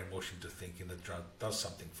been brainwashed into thinking the drug does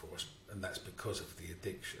something for us, and that's because of the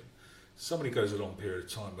addiction. Somebody goes a long period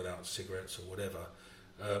of time without cigarettes or whatever,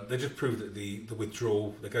 they just prove that the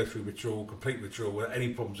withdrawal, they go through withdrawal, complete withdrawal without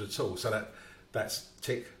any problems at all. So that's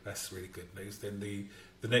tick, that's really good news. Then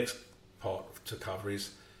the next part to cover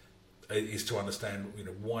is to understand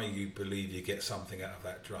why you believe you get something out of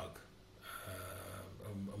that drug.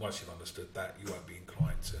 And once you've understood that, you won't be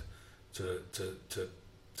inclined to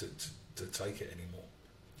take it anymore.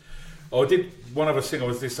 Oh, I did one other thing I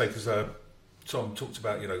was this say, because Tom talked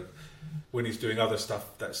about when he's doing other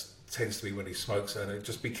stuff, that tends to be when he smokes, and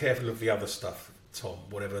just be careful of the other stuff, Tom,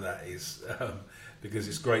 whatever that is, because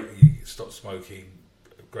it's great that you stop smoking,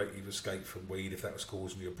 great you've escaped from weed if that was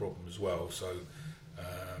causing you a problem as well. So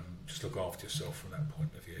just look after yourself from that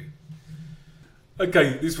point of view.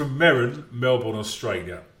 Okay, this is from Merrin, Melbourne,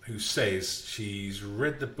 Australia, who says she's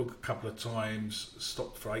read the book a couple of times,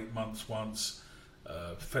 stopped for 8 months once,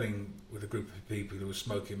 fell in with a group of people who were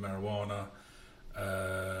smoking marijuana,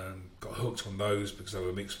 got hooked on those because they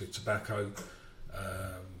were mixed with tobacco,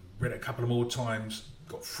 read it a couple of more times,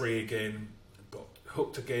 got free again, got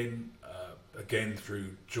hooked again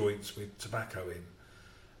through joints with tobacco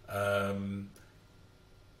in.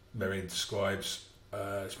 Marion describes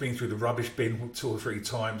it's been through the rubbish bin 2 or 3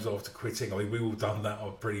 times after quitting. I mean, we've all done that,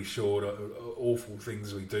 I'm pretty sure. Awful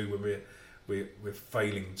things we do when we're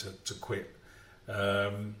failing to quit.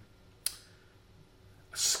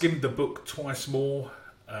 Skimmed the book twice more,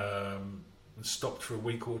 and stopped for a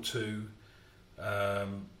week or two,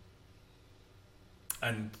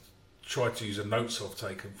 and tried to use the notes I've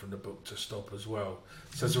taken from the book to stop as well.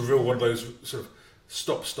 So it's a real one of those sort of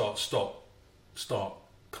stop, start, start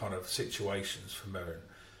kind of situations for Merrin.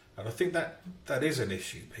 And I think that is an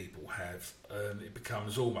issue people have, and it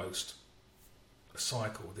becomes almost a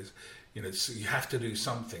cycle. So you have to do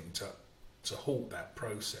something to halt that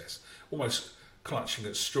process, almost clutching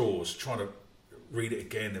at straws, trying to read it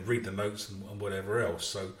again and read the notes and whatever else.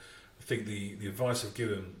 So I think the advice I've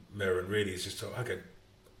given Merrin really is just to, okay,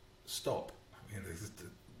 stop.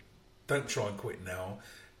 Don't try and quit now.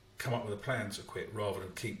 Come up with a plan to quit rather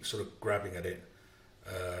than keep sort of grabbing at it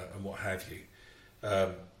and what have you.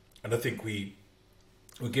 And I think we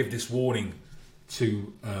give this warning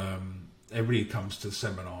to everybody who comes to the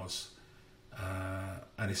seminars,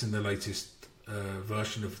 and it's in the latest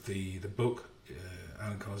version of the book,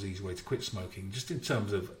 Allen Carr's Easyway to Quit Smoking, just in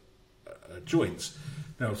terms of joints.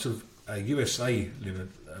 Now, sort of USA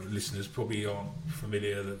listeners probably aren't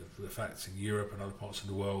familiar with the facts in Europe and other parts of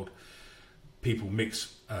the world. People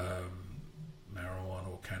mix marijuana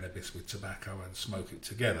or cannabis with tobacco and smoke it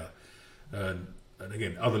together. And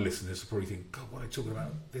again, other listeners will probably think, God, what are they talking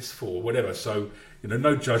about this for? Whatever. So,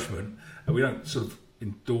 no judgment. We don't sort of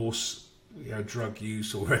endorse drug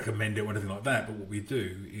use or recommend it or anything like that. But what we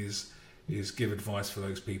do is give advice for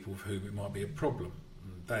those people for whom it might be a problem.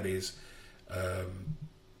 that is,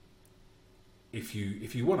 if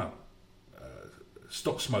you want to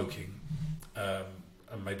stop smoking,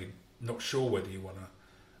 and maybe not sure whether you want to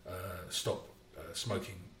stop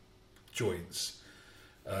smoking joints,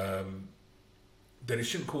 then it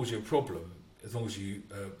shouldn't cause you a problem as long as you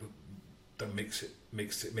don't mix it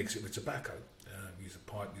with tobacco. Use a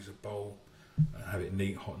pipe, use a bowl, have it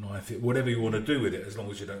neat, hot knife it, whatever you want to do with it, as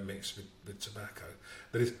long as you don't mix with tobacco.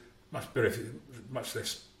 But it's much better, much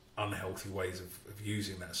less unhealthy ways of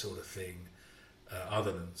using that sort of thing,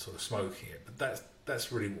 other than sort of smoking it. But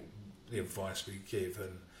that's really the advice we give,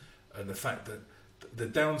 and the fact that the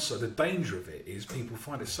downside, the danger of it is people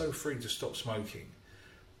find it so free to stop smoking.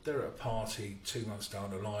 They're at a party 2 months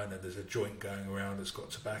down the line and there's a joint going around that's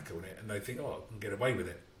got tobacco in it, and they think, oh, I can get away with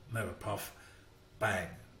it. And have a puff, bang,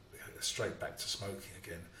 straight back to smoking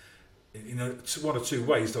again. You know, it's one or two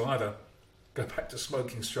ways. They'll either go back to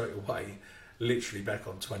smoking straight away, literally back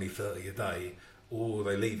on 20, 30 a day, or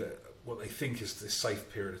they leave it what they think is this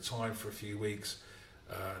safe period of time for a few weeks.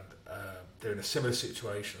 They're in a similar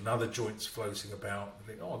situation, and other joints floating about, and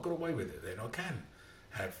think, oh, I got away with it then, I can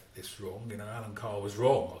have this wrong. You know, Allen Carr was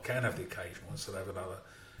wrong, I can have the occasional one, so they have another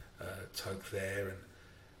toke there,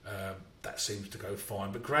 and that seems to go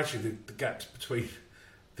fine. But gradually the gaps between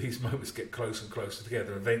these moments get closer and closer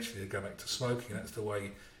together. Eventually they go back to smoking, and that's the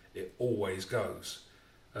way it always goes.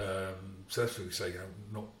 So that's what we say, you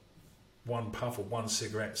know, not one puff or one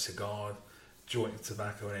cigarette, cigar, joint with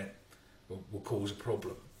tobacco in it will cause a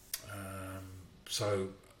problem.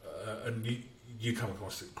 And you come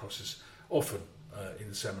across this often in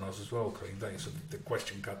the seminars as well, Colleen, don't you? So the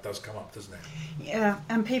question does come up, doesn't it? Yeah,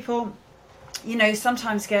 and people, you know,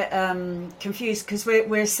 sometimes get confused because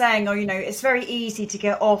we're saying, oh, you know, it's very easy to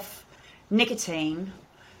get off nicotine,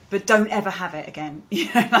 but don't ever have it again.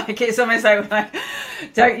 You know, like it's almost like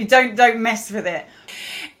don't mess with it.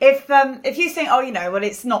 If you think, oh, you know, well,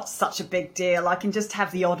 it's not such a big deal, I can just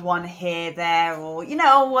have the odd one here, there, or, you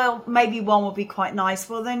know, oh, well, maybe one will be quite nice.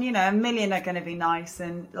 Well, then, you know, a million are going to be nice.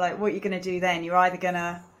 And like, what you're going to do then? You're either going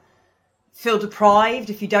to feel deprived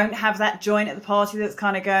if you don't have that joint at the party that's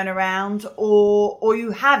kind of going around, or you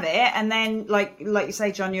have it, and then, like you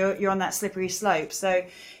say, John, you're on that slippery slope. So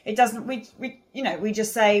it doesn't. We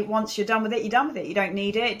just say once you're done with it, you're done with it. You don't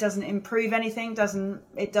need it. It doesn't improve anything.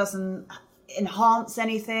 It doesn't enhance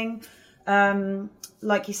anything.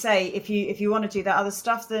 Like you say, if you want to do that other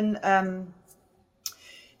stuff, then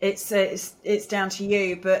it's down to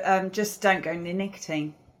you. But just don't go near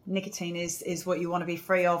nicotine. Nicotine is what you want to be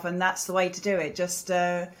free of, and that's the way to do it. Just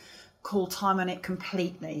call time on it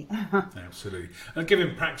completely. Absolutely. And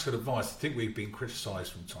giving practical advice, I think we've been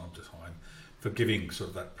criticised from time to time for giving sort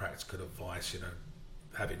of that practical advice, you know,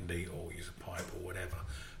 have it neat or use a pipe or whatever.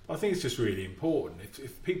 But I think it's just really important.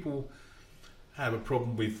 If people have a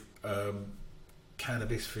problem with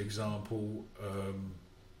cannabis, for example,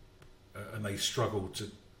 and they struggle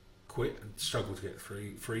to quit and struggle to get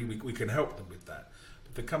free, we can help them with that.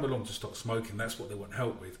 If they come along to stop smoking, that's what they want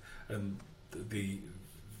help with, and the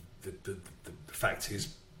fact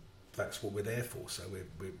is that's what we're there for. So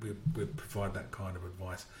we provide that kind of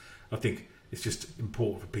advice. I think it's just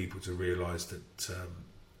important for people to realise that.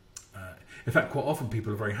 In fact, quite often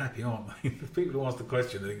people are very happy, aren't they? The people who ask the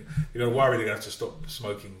question, they're going to worry they're going to have to stop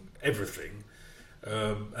smoking everything,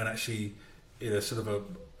 and actually, in a sort of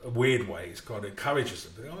a weird way, it kind of encourages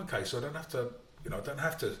them. Oh, okay, so I don't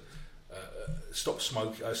have to. Stop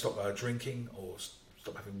drinking or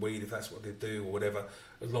stop having weed if that's what they do or whatever.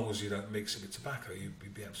 As long as you don't mix it with tobacco,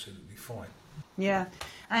 you'd be absolutely fine. Yeah,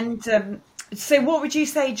 and so what would you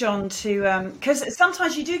say, John, to because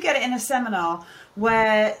sometimes you do get it in a seminar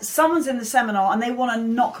where someone's in the seminar and they want to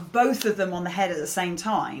knock both of them on the head at the same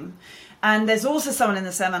time, and there's also someone in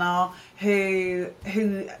the seminar who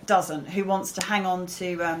wants to hang on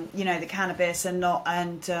to the cannabis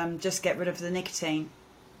and just get rid of the nicotine.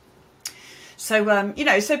 So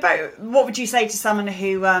what would you say to someone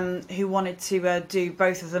who wanted to do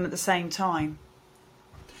both of them at the same time?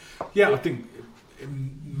 Yeah, I think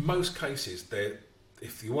in most cases,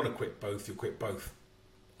 if you want to quit both, you quit both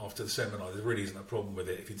after the seminar. There really isn't a problem with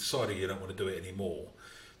it. If you decided you don't want to do it anymore,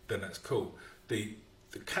 then that's cool. The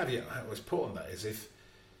caveat I always put on that is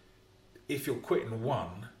if you're quitting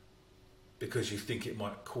one because you think it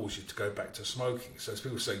might cause you to go back to smoking. So as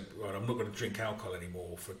people say, right, I'm not going to drink alcohol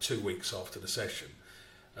anymore for 2 weeks after the session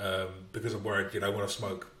because I'm worried, when I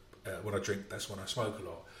smoke, when I drink, that's when I smoke a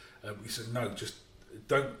lot. We said, no, just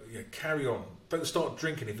don't carry on. Don't start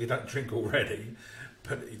drinking if you don't drink already,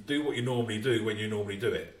 but do what you normally do when you normally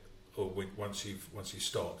do it, or once you've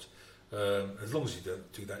stopped. As long as you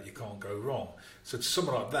don't do that, you can't go wrong. So to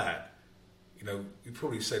someone like that, you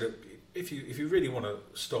probably say that if you really want to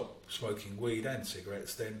stop smoking weed and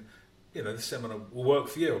cigarettes, then this seminar will work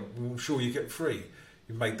for you. I'm sure you get free.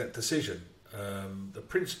 You made that decision. The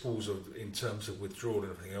principles in terms of withdrawal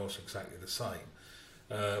and everything else are exactly the same.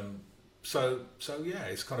 So yeah,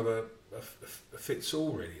 it's kind of a fits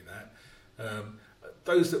all really. That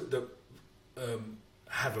those that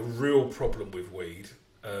have a real problem with weed,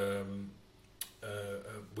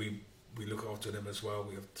 we look after them as well.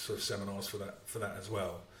 We have sort of seminars for that as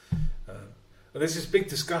well. And there's this big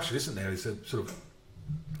discussion, isn't there? It's a sort of,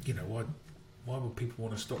 why would people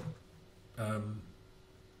want to stop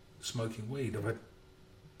smoking weed? I've had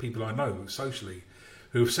people I know socially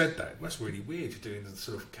who have said that. That's really weird. You're doing the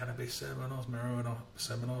sort of cannabis seminars, marijuana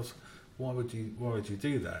seminars. Why would you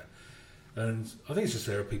do that? And I think it's just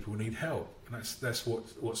there are people who need help, and that's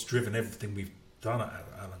what's driven everything we've done at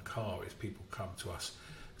Allen Carr. Is people come to us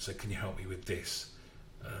and say, "Can you help me with this?"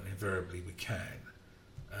 And invariably we can.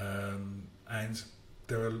 And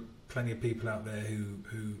there are plenty of people out there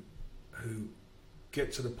who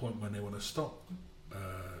get to the point when they want to stop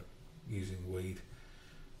using weed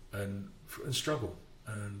and struggle,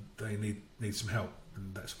 and they need some help,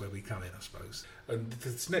 and that's where we come in, I suppose. And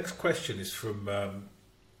this next question is from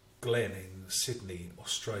Glenn in Sydney,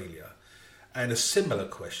 Australia, and a similar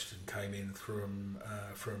question came in from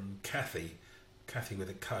Kathy with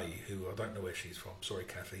a K, who I don't know where she's from. Sorry,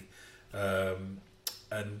 Kathy.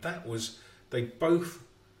 And that was, they both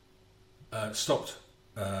stopped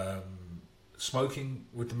smoking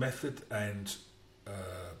with the method, and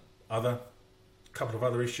couple of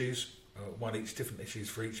other issues, one each, different issues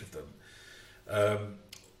for each of them,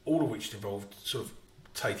 all of which involved sort of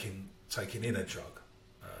taking in a drug.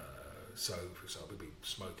 So, for example, it'd be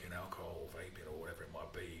smoking, alcohol, vaping, or whatever it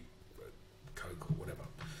might be, coke or whatever.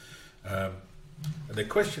 And the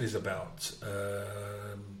question is about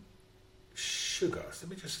sugar. So let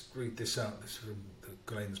me just read this out. This is from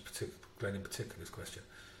Glenn in particular's question.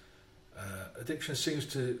 Addiction seems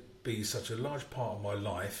to be such a large part of my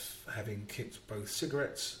life, having kicked both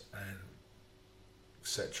cigarettes and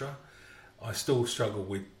etc. I still struggle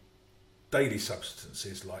with daily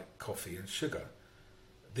substances like coffee and sugar.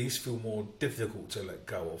 These feel more difficult to let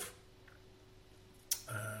go of.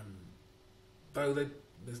 Though the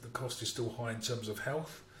cost is still high in terms of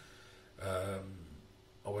health,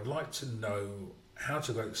 I would like to know how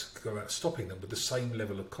to go about stopping them with the same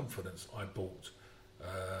level of confidence I brought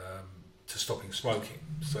to stopping smoking.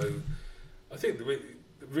 So I think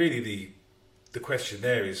really the question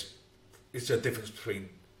there is there a difference between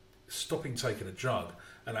stopping taking a drug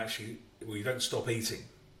and actually, well, you don't stop eating,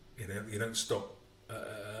 you don't stop,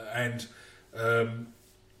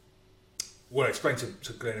 what I explained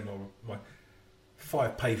to Glenn in my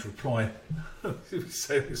 5-page reply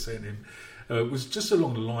sent him was just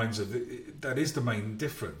along the lines of that is the main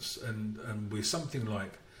difference, and with something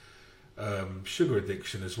like sugar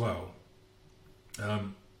addiction as well,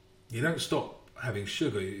 you don't stop having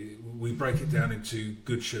sugar. We break it down into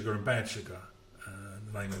good sugar and bad sugar,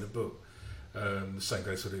 the name of the book. The same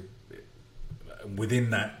goes sort of within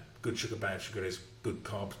that good sugar, bad sugar, there's good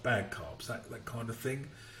carbs, bad carbs, that kind of thing.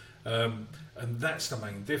 And that's the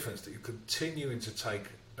main difference, that you're continuing to take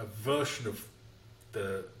a version of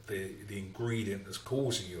the ingredient that's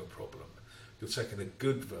causing you a problem. You're taking a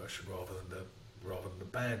good version rather than the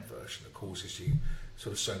bad version that causes you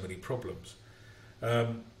sort of so many problems.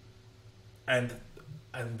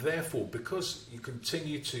 And therefore, because you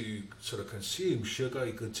continue to sort of consume sugar,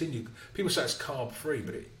 people say it's carb free,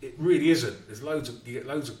 but it really isn't. You get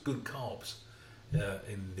loads of good carbs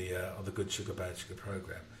in on the Good Sugar Bad Sugar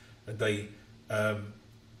program, and they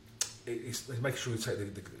make sure you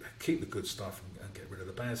keep the good stuff and get rid of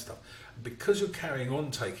the bad stuff. Because you're carrying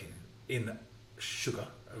on taking in sugar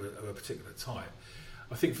of a particular type,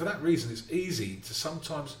 I think for that reason it's easy to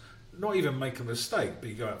sometimes not even make a mistake, but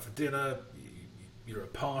you go out for dinner, you're at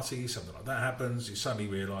a party, something like that happens, you suddenly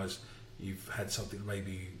realise you've had something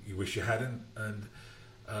maybe you wish you hadn't, and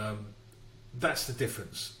that's the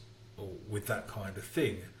difference with that kind of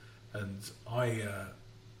thing. And I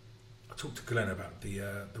talked to Glenn about the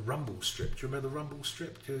rumble strip. Do you remember the rumble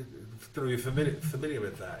strip? I don't know if you're familiar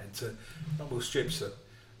with that. Rumble strips are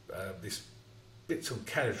these bits on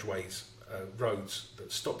carriageways, roads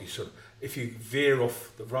that stop you. Sort of, if you veer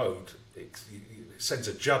off the road, it sends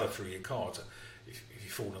a judder through your car. If you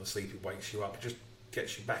fall asleep, it wakes you up. It just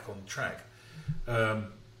gets you back on track. Well,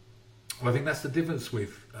 I think that's the difference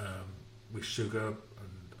with sugar and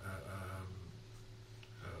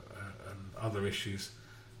other issues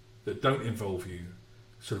that don't involve you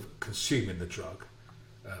sort of consuming the drug,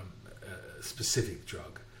 a specific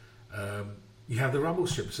drug. You have the rumble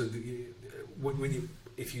strip. So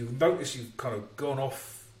if you notice you've kind of gone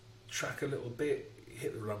off track a little bit,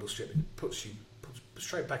 hit the rumble strip, it puts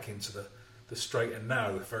straight back into the straight and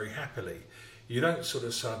narrow very happily. You don't sort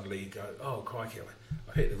of suddenly go, oh crikey,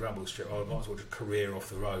 I hit the rumble strip, I might as well just career off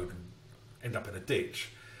the road and end up in a ditch.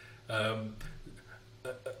 And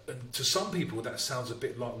to some people that sounds a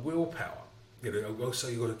bit like willpower. So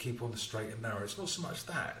you've got to keep on the straight and narrow. It's not so much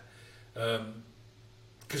that,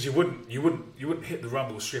 because you wouldn't hit the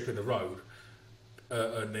rumble strip in the road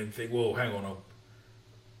and then think, well, hang on,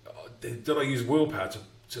 did I use willpower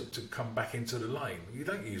to come back into the lane? You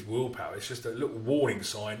don't use willpower. It's just a little warning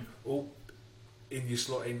sign, or in your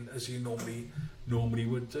slot in as you normally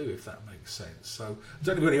would do, if that makes sense. So I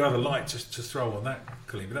don't have any other light just to throw on that,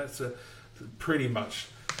 Colleen, but that's pretty much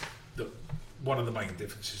one of the main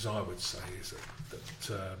differences, I would say, is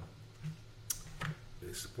that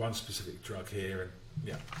there's one specific drug here, and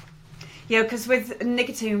yeah, because with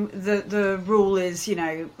nicotine, the rule is,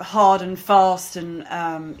 hard and fast, and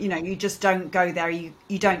you just don't go there. You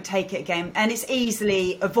don't take it again, and it's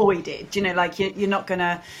easily avoided. Like you're not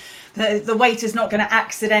gonna. The waiter's not going to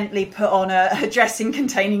accidentally put on a dressing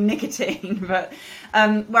containing nicotine, but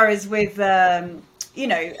whereas with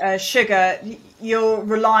sugar, you're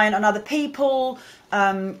reliant on other people,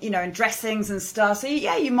 and dressings and stuff. So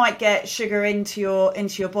yeah, you might get sugar into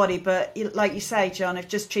your body, but like you say, John, if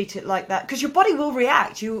just treat it like that, because your body will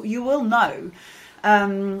react. You will know.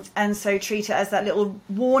 And so treat it as that little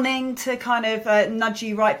warning to kind of nudge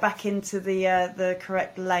you right back into the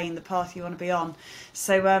correct lane, the path you want to be on.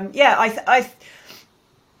 So I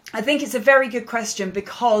think it's a very good question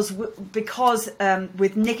because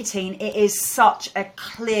with nicotine it is such a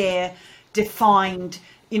clear, defined,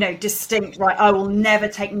 distinct, right, I will never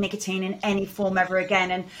take nicotine in any form ever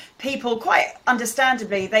again. And people, quite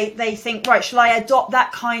understandably, they think, right, shall I adopt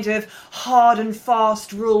that kind of hard and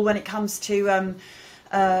fast rule when it comes to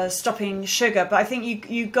stopping sugar? But I think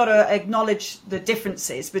you've got to acknowledge the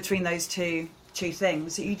differences between those two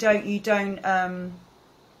things. You don't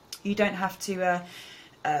have to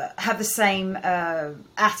have the same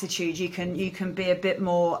attitude. You can be a bit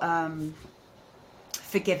more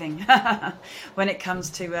forgiving when it comes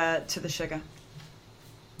to the sugar.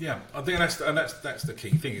 Yeah, I think that's the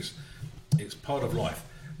key thing. Is it's part of life.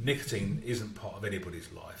 Nicotine isn't part of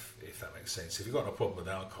anybody's life, if that makes sense. If you've got a problem with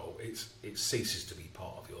alcohol, it ceases to be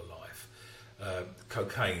part of your life.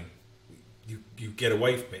 Cocaine, you get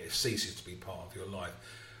away from it, it ceases to be part of your life.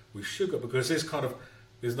 With sugar, because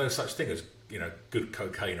there's no such thing as good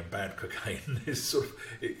cocaine and bad cocaine. It's sort of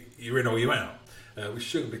you're in or you're out. With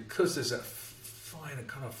sugar, because there's that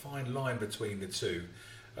fine line between the two,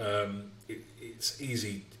 it's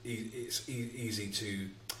easy to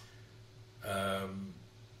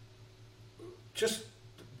just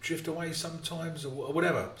drift away sometimes or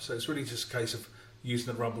whatever. So it's really just a case of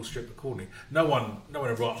using the rumble strip accordingly. No one in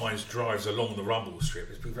right minds drives along the rumble strip.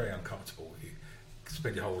 It's been very uncomfortable if you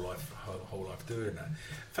spend your whole life doing that.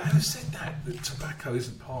 But having said that tobacco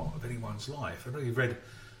isn't part of anyone's life. I know you've read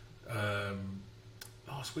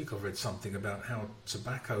last week. I've read something about how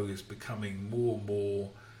tobacco is becoming more and more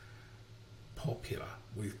popular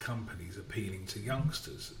with companies appealing to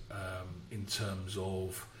youngsters in terms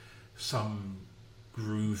of some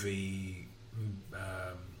groovy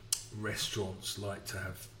restaurants like to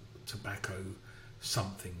have tobacco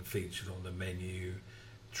something featured on the menu,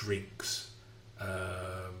 drinks,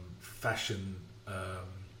 fashionable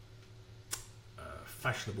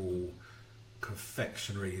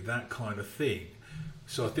confectionery, that kind of thing.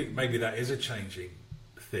 So I think maybe that is a changing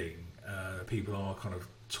thing. People are kind of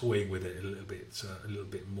toying with it a little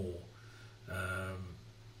bit more.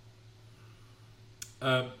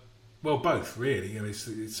 Well, both really.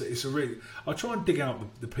 It's a really. I'll try and dig out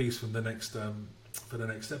the piece from the next for the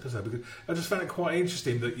next episode, because I just found it quite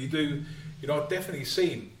interesting that you do. I've definitely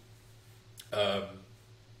seen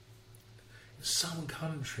some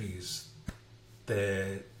countries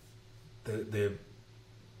they're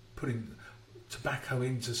putting tobacco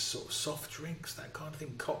into sort of soft drinks, that kind of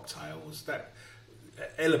thing, cocktails, that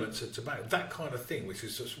elements of tobacco, that kind of thing, which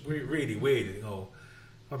is just really weird.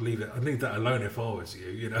 I'd leave that alone if I was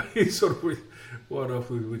you. It's sort of, what else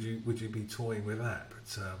would you be toying with that?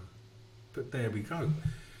 But there we go.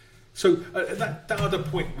 So that other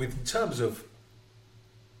point with in terms of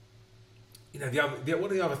one of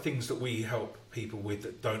the other things that we help people with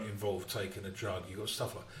that don't involve taking a drug, you've got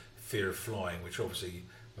stuff like fear of flying, which obviously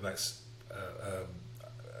that's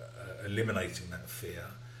eliminating that fear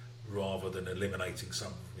rather than eliminating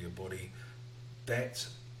something from your body. Debt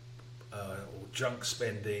or junk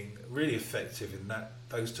spending, really effective in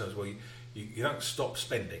those terms where you don't stop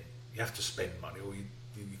spending. You have to spend money, or you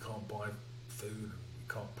can't buy food, and you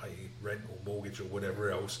can't pay rent or mortgage or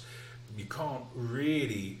whatever else. You can't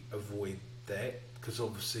really avoid debt because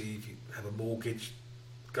obviously if you have a mortgage,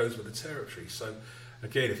 it goes with the territory. So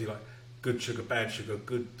again, if you like good sugar,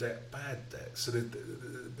 good debt, bad debt. So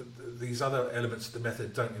these other elements of the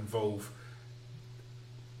method don't involve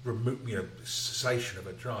cessation of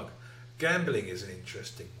a drug. Gambling is an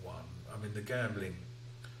interesting one. I mean, the gambling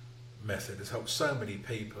method has helped so many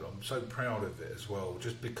people. I'm so proud of it as well,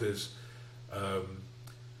 just because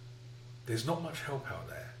there's not much help out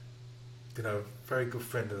there. You know, a very good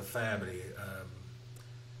friend of the family,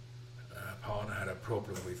 partner had a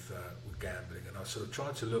problem with gambling, and I sort of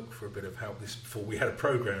tried to look for a bit of help. This before we had a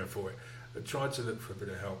program for it. I tried to look for a bit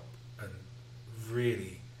of help, and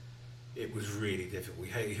really, it was really difficult.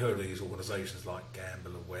 He heard of these organisations like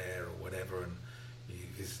Gamble Aware or whatever, and you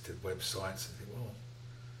visited websites and think, well,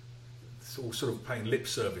 it's all sort of paying lip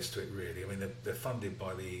service to it, really. I mean, they're funded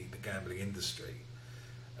by the gambling industry.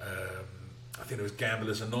 I think it was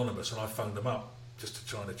Gamblers Anonymous, and I phoned them up just to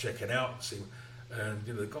try and check it out and see. And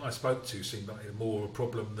the guy I spoke to seemed like he had more of a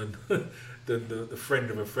problem than the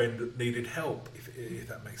friend of a friend that needed help, if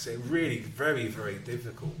that makes sense. Really, very, very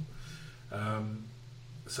difficult.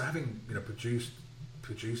 So having produced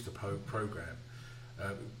a program,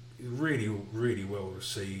 really, really well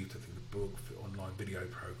received. I think the book, the online video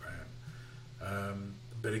program.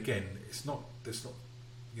 But again, it's not.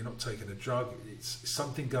 You're not taking a drug. It's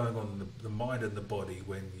something going on in the mind and the body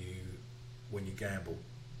when you gamble.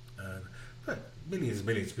 But millions and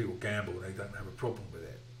millions of people gamble and they don't have a problem with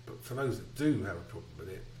it. But for those that do have a problem with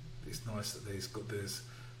it, it's nice that there's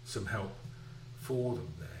some help for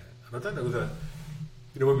them there. And I don't know whether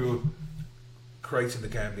when we were creating the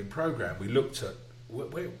gambling program, we looked at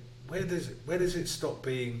where does it stop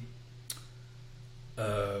being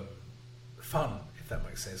fun, if that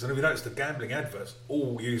makes sense. And if you notice, the gambling adverts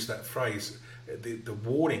all use that phrase. The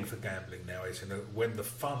warning for gambling now is when the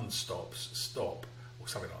fun stops, stop, or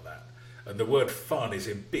something like that. And the word fun is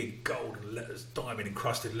in big golden letters, diamond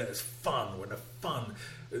encrusted letters. Fun, when the fun,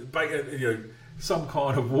 some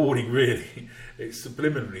kind of warning. Really, it's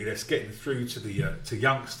subliminally that's getting through to the to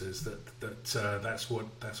youngsters that's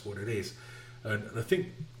what it is. And I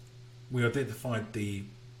think we identified the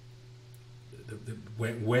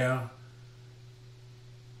where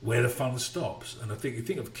the fun stops. And I think you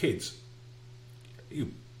think of kids,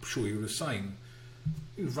 I'm sure you were the same.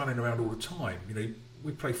 You're running around all the time.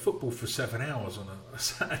 We play football for 7 hours on a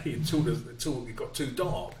Saturday until it got too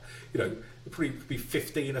dark. It'd probably be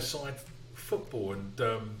 15 aside football, and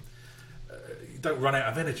you don't run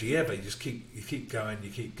out of energy ever. You just keep going.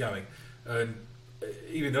 And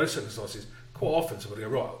even in those circumstances, quite often somebody go,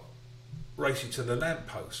 right, race you to the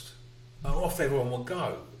lamppost, and off everyone will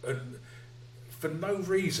go, and for no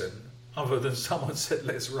reason other than someone said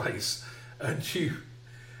let's race, and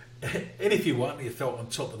if you won, you felt on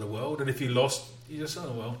top of the world, and if you lost, you just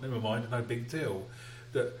never mind, no big deal.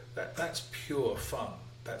 That's pure fun.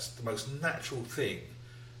 That's the most natural thing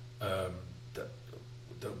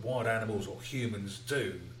that wild animals or humans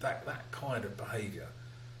do. That kind of behaviour.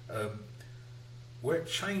 Where it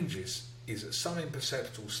changes is at some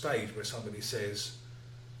imperceptible stage where somebody says,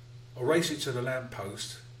 "I'll race it to the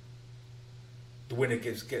lamppost. The winner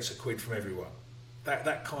gets £1 from everyone."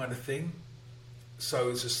 That kind of thing. So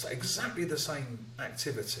it's exactly the same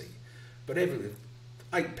activity, but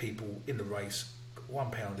 8 people in the race,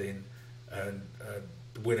 £1 in, and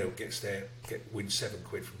the winner wins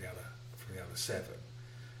 £7 from the other 7.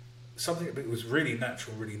 Something that was really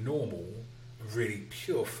natural, really normal, and really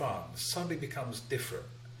pure fun suddenly becomes different.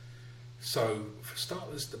 So for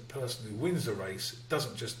starters, the person who wins the race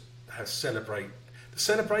doesn't just celebrate. The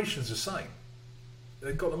celebration's the same.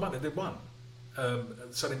 They've got the money, they won.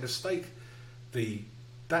 So they mistake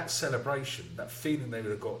that celebration, that feeling they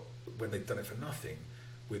would have got when they'd done it for nothing,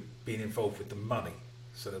 with being involved with the money.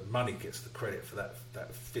 So the money gets the credit for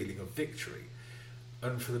that feeling of victory.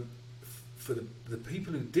 And for the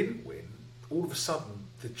people who didn't win, all of a sudden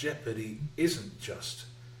the jeopardy isn't just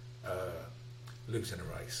losing a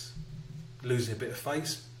race, losing a bit of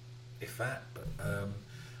face, if that, but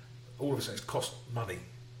all of a sudden it's cost money.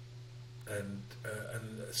 And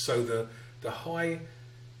so the high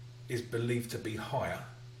is believed to be higher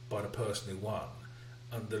by the person who won,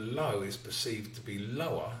 and the low is perceived to be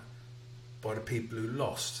lower by the people who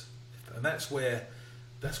lost, and that's where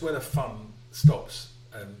the fun stops,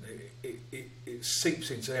 and it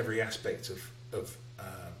seeps into every aspect of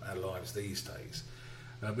our lives these days.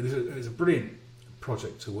 But it's a brilliant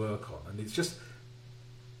project to work on, and it's just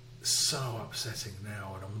so upsetting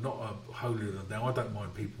now, and I'm not a holier than thou. I don't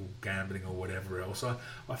mind people gambling or whatever else.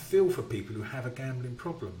 I feel for people who have a gambling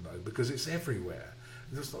problem though, because it's everywhere.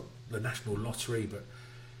 It's not the National Lottery, but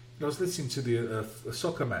I was listening to a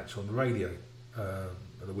soccer match on the radio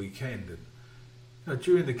at the weekend, and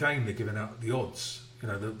during the game they're giving out the odds.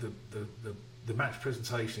 The match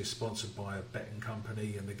presentation is sponsored by a betting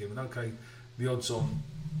company, and they're giving the odds on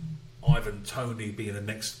Ivan Toney being the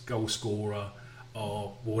next goal scorer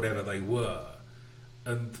or whatever they were.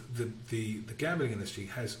 And the gambling industry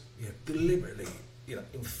has deliberately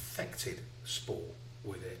infected sport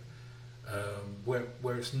with it,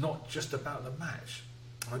 where it's not just about the match.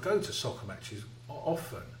 I go to soccer matches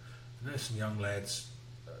often, and there's some young lads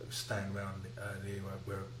stand around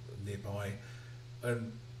nearby,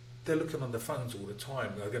 and they're looking on their phones all the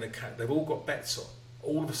time. They've all got bets on.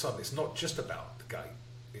 All of a sudden, it's not just about the game;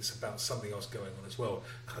 it's about something else going on as well.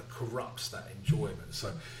 It kind of corrupts that enjoyment.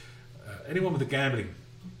 So, anyone with a gambling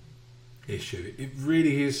issue, it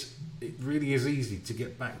really is easy to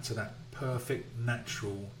get back to that perfect,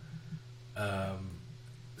 natural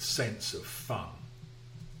sense of fun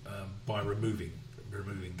by removing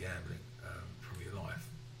gambling from your life.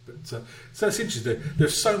 But so it's interesting.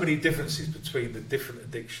 There's so many differences between the different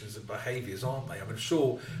addictions and behaviours, aren't they? I mean,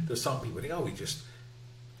 sure, there's some people think, we just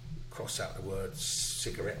cross out the word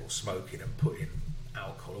cigarette or smoking and put in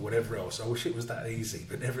alcohol or whatever else. I wish it was that easy,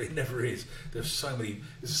 but it never is. There's so many.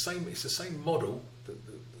 It's the same model,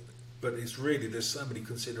 but it's really there's so many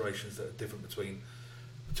considerations that are different between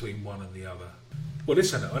one and the other. Well,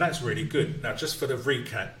 listen, that's really good. Now, just for the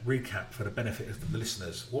recap for the benefit of the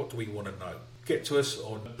listeners, what do we want to know? Get to us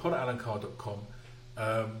on pod@allencarr.com.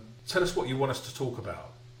 Tell us what you want us to talk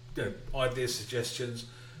about. Ideas, suggestions,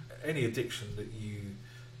 any addiction that you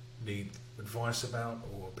need advice about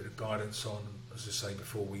or a bit of guidance on. As I say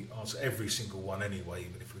before, we answer every single one anyway,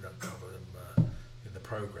 even if we don't cover them in the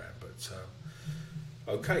programme. But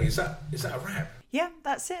okay, is that a wrap? Yeah,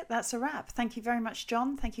 that's it. That's a wrap. Thank you very much,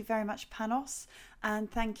 John. Thank you very much, Panos.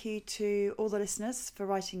 And thank you to all the listeners for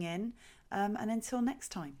writing in. And until next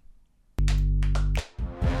time.